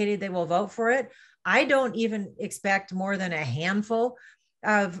indicated they will vote for it. I don't even expect more than a handful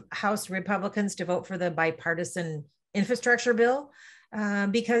of House Republicans to vote for the bipartisan infrastructure bill,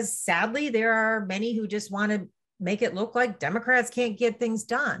 because sadly, there are many who just want to make it look like Democrats can't get things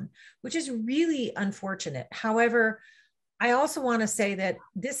done, which is really unfortunate. However, I also want to say that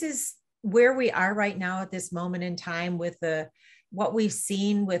this is where we are right now at this moment in time with what we've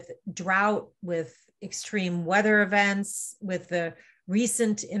seen with drought, with extreme weather events, with the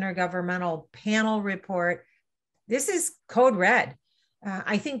recent intergovernmental panel report, this is code red.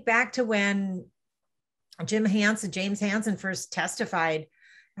 I think back to when James Hansen first testified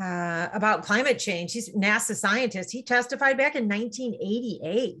about climate change. He's a NASA scientist. He testified back in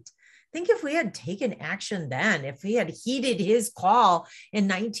 1988. Think if we had taken action then, if he had heeded his call in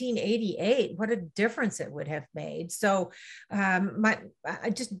 1988, what a difference it would have made. So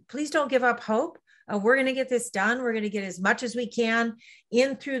please don't give up hope. We're going to get this done. We're going to get as much as we can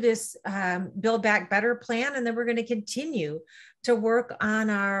in through this Build Back Better plan. And then we're going to continue to work on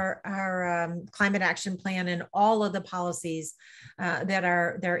our climate action plan and all of the policies that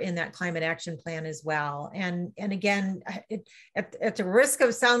are in that climate action plan as well. And again, at the risk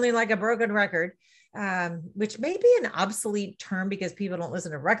of sounding like a broken record, which may be an obsolete term because people don't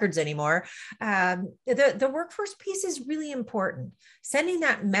listen to records anymore. The workforce piece is really important. Sending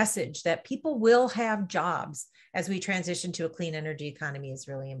that message that people will have jobs as we transition to a clean energy economy is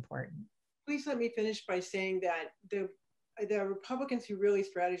really important. Please let me finish by saying that the Republicans who really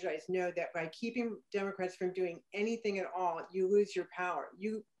strategize know that by keeping Democrats from doing anything at all, you lose your power.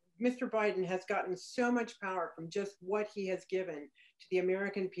 Mr. Biden has gotten so much power from just what he has given to the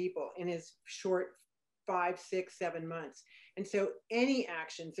American people in his short 5, 6, 7 months. And so any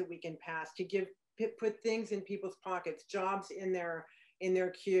actions that we can pass to put things in people's pockets, jobs in their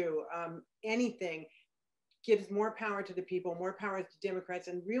queue, anything gives more power to the people, more power to Democrats,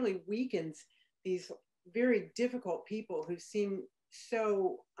 and really weakens these very difficult people who seem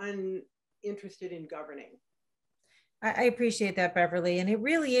so uninterested in governing. I appreciate that, Beverly. And it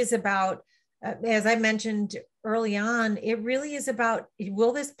really is about, as I mentioned early on, it really is about,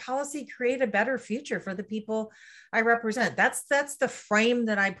 will this policy create a better future for the people I represent? That's the frame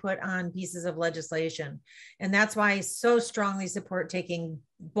that I put on pieces of legislation. And that's why I so strongly support taking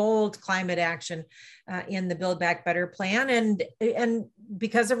bold climate action in the Build Back Better plan. And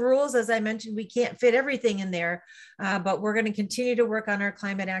because of rules, as I mentioned, we can't fit everything in there, but we're going to continue to work on our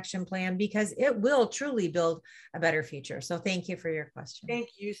climate action plan because it will truly build a better future. So thank you for your question. Thank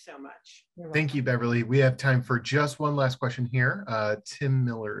you so much. Thank you, Beverly. We have time for just one last question here. Tim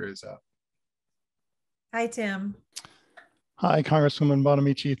Miller is up. Hi, Tim. Hi, Congresswoman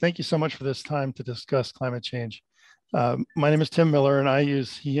Bonamici. Thank you so much for this time to discuss climate change. My name is Tim Miller, and I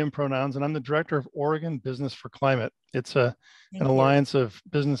use he, him pronouns, and I'm the director of Oregon Business for Climate. It's an alliance of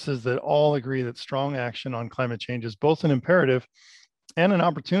businesses that all agree that strong action on climate change is both an imperative and an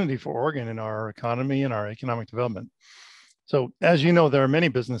opportunity for Oregon in our economy and our economic development. So as you know, there are many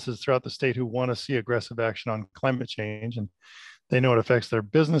businesses throughout the state who want to see aggressive action on climate change, and they know it affects their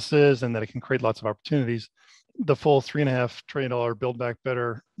businesses and that it can create lots of opportunities. The full $3.5 trillion Build Back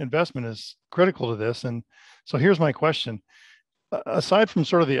Better investment is critical to this. And so here's my question. Aside from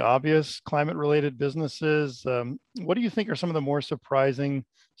sort of the obvious climate related businesses, what do you think are some of the more surprising,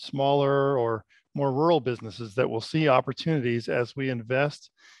 smaller or more rural businesses that will see opportunities as we invest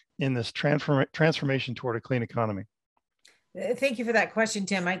in this transformation toward a clean economy? Thank you for that question,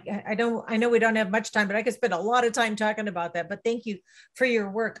 Tim. I know we don't have much time, but I could spend a lot of time talking about that. But thank you for your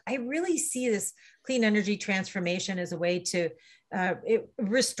work. I really see this clean energy transformation as a way to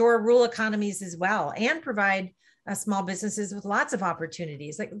restore rural economies as well and provide small businesses with lots of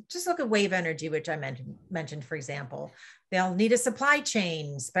opportunities. Like just look at wave energy, which I mentioned, for example. They'll need a supply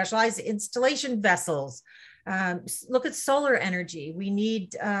chain, specialized installation vessels. Look at solar energy. We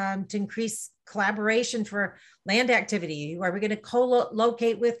need to increase collaboration for land activity. Are we going to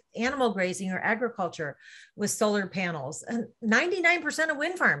co-locate with animal grazing or agriculture with solar panels? And 99% of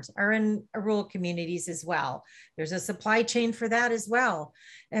wind farms are in rural communities as well. There's a supply chain for that as well.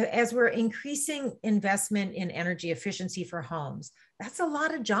 As we're increasing investment in energy efficiency for homes, that's a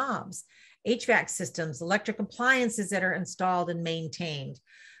lot of jobs. HVAC systems, electric appliances that are installed and maintained.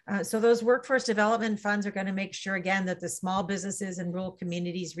 So those workforce development funds are going to make sure, again, that the small businesses and rural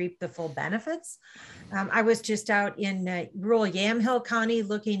communities reap the full benefits. I was just out in rural Yamhill County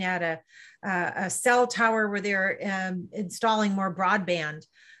looking at a cell tower where they're installing more broadband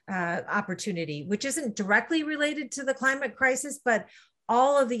opportunity, which isn't directly related to the climate crisis, but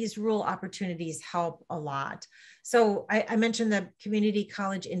all of these rural opportunities help a lot. So I mentioned the community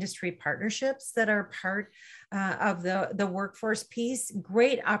college industry partnerships that are part of the workforce piece.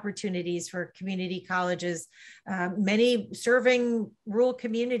 Great opportunities for community colleges, many serving rural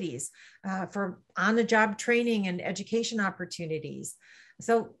communities for on-the-job training and education opportunities.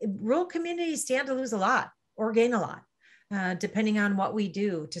 So rural communities stand to lose a lot or gain a lot. depending on what we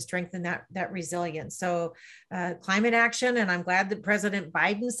do to strengthen that resilience. So climate action, and I'm glad that President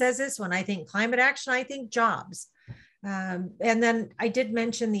Biden says this, when I think climate action, I think jobs. And then I did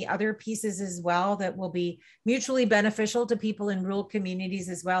mention the other pieces as well that will be mutually beneficial to people in rural communities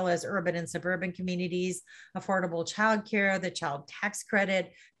as well as urban and suburban communities: affordable childcare, the child tax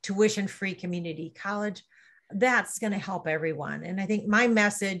credit, tuition-free community college. That's going to help everyone. And I think my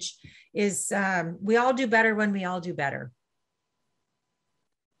message is we all do better when we all do better.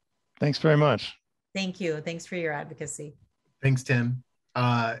 Thanks very much. Thank you. Thanks for your advocacy. Thanks, Tim.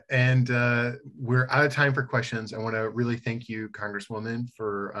 We're out of time for questions. I want to really thank you, Congresswoman,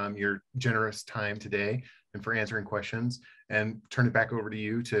 for your generous time today and for answering questions, and turn it back over to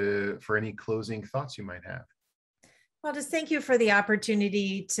you for any closing thoughts you might have. Well, just thank you for the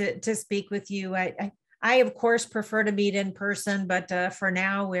opportunity to speak with you. I of course prefer to meet in person, but for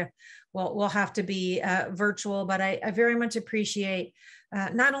now we'll have to be virtual. But I very much appreciate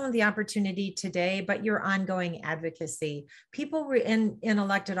not only the opportunity today, but your ongoing advocacy. People in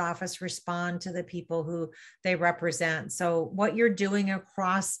elected office respond to the people who they represent. So what you're doing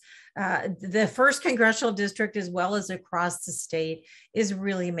across the 1st Congressional District as well as across the state is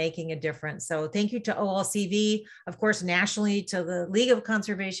really making a difference. So thank you to OLCV, of course, nationally, to the League of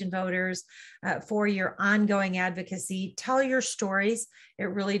Conservation Voters for your ongoing advocacy. Tell your stories. It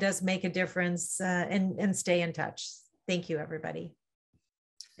really does make a difference, and stay in touch. Thank you, everybody.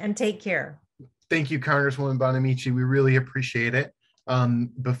 And take care. Thank you, Congresswoman Bonamici. We really appreciate it.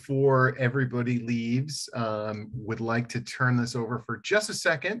 Before everybody leaves, would like to turn this over for just a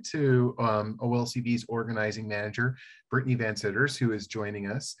second to OLCV's organizing manager, Brittany Van Sitters, who is joining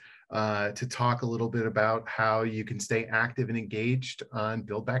us to talk a little bit about how you can stay active and engaged on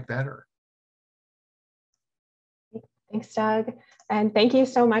Build Back Better. Thanks, Doug. And thank you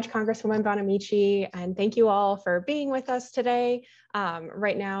so much, Congresswoman Bonamici. And thank you all for being with us today.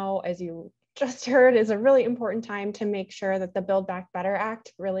 Right now, as you just heard, is a really important time to make sure that the Build Back Better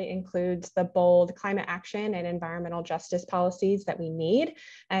Act really includes the bold climate action and environmental justice policies that we need.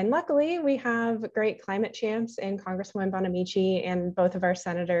 And luckily, we have great climate champs in Congresswoman Bonamici and both of our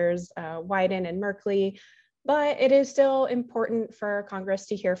senators, Wyden and Merkley. But it is still important for Congress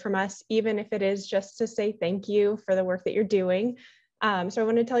to hear from us, even if it is just to say thank you for the work that you're doing. So I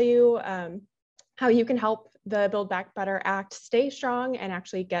want to tell you how you can help the Build Back Better Act stay strong and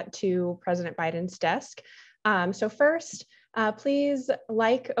actually get to President Biden's desk. So first, please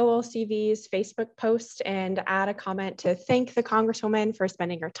like OLCV's Facebook post and add a comment to thank the Congresswoman for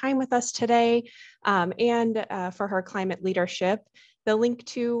spending her time with us today and for her climate leadership. The link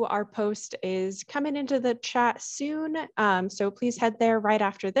to our post is coming into the chat soon, so please head there right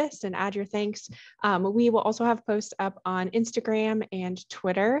after this and add your thanks. We will also have posts up on Instagram and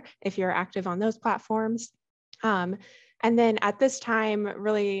Twitter if you're active on those platforms. And then at this time,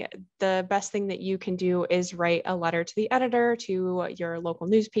 really the best thing that you can do is write a letter to the editor, to your local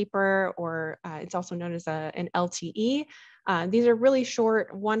newspaper, or it's also known as an LTE. These are really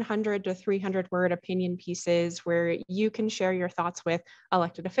short 100 to 300 word opinion pieces where you can share your thoughts with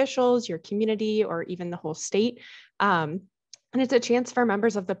elected officials, your community, or even the whole state. And it's a chance for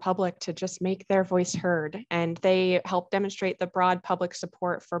members of the public to just make their voice heard, and they help demonstrate the broad public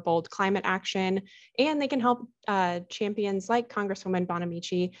support for bold climate action, and they can help champions like Congresswoman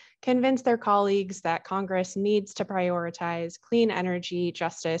Bonamici convince their colleagues that Congress needs to prioritize clean energy,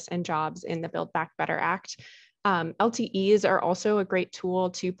 justice, and jobs in the Build Back Better Act. LTEs are also a great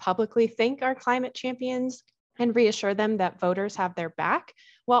tool to publicly thank our climate champions and reassure them that voters have their back,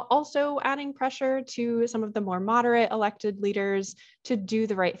 while also adding pressure to some of the more moderate elected leaders to do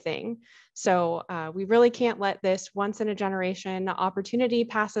the right thing. So we really can't let this once in a generation opportunity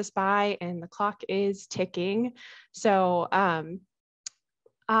pass us by, and the clock is ticking. So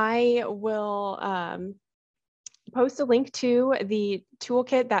I will post a link to the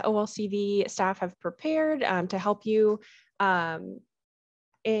toolkit that OLCV staff have prepared to help you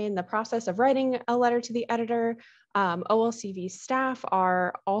in the process of writing a letter to the editor. OLCV staff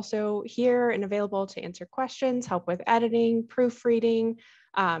are also here and available to answer questions, help with editing, proofreading,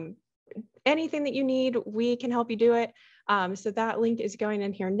 anything that you need, we can help you do it. So that link is going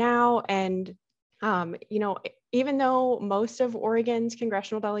in here now. And you know, even though most of Oregon's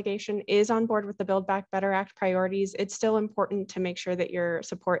congressional delegation is on board with the Build Back Better Act priorities, it's still important to make sure that your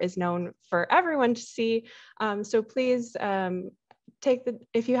support is known for everyone to see. So please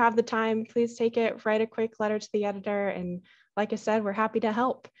if you have the time, please take it, write a quick letter to the editor. And like I said, we're happy to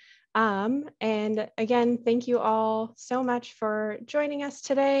help. And again, thank you all so much for joining us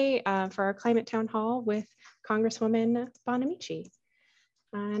today for our Climate Town Hall with Congresswoman Bonamici.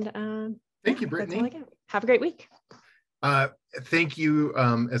 And thank you, Brittany. Have a great week. Thank you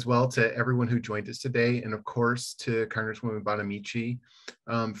as well to everyone who joined us today, and of course to Congresswoman Bonamici.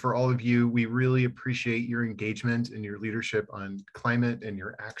 For all of you, we really appreciate your engagement and your leadership on climate and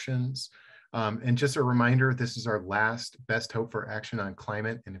your actions. And just a reminder, this is our last best hope for action on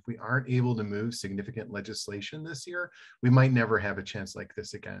climate. And if we aren't able to move significant legislation this year, we might never have a chance like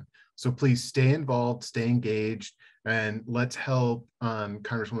this again. So please stay involved, stay engaged, and let's help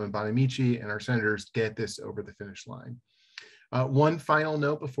Congresswoman Bonamici and our senators get this over the finish line. One final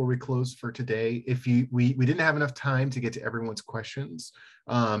note before we close for today: if we didn't have enough time to get to everyone's questions,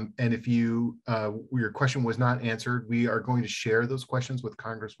 and if your question was not answered, we are going to share those questions with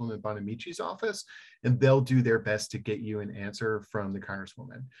Congresswoman Bonamici's office, and they'll do their best to get you an answer from the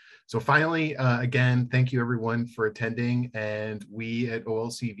Congresswoman. So finally, again, thank you everyone for attending, and we at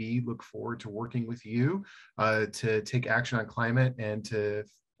OLCV look forward to working with you to take action on climate and to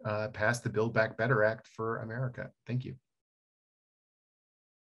pass the Build Back Better Act for America. Thank you.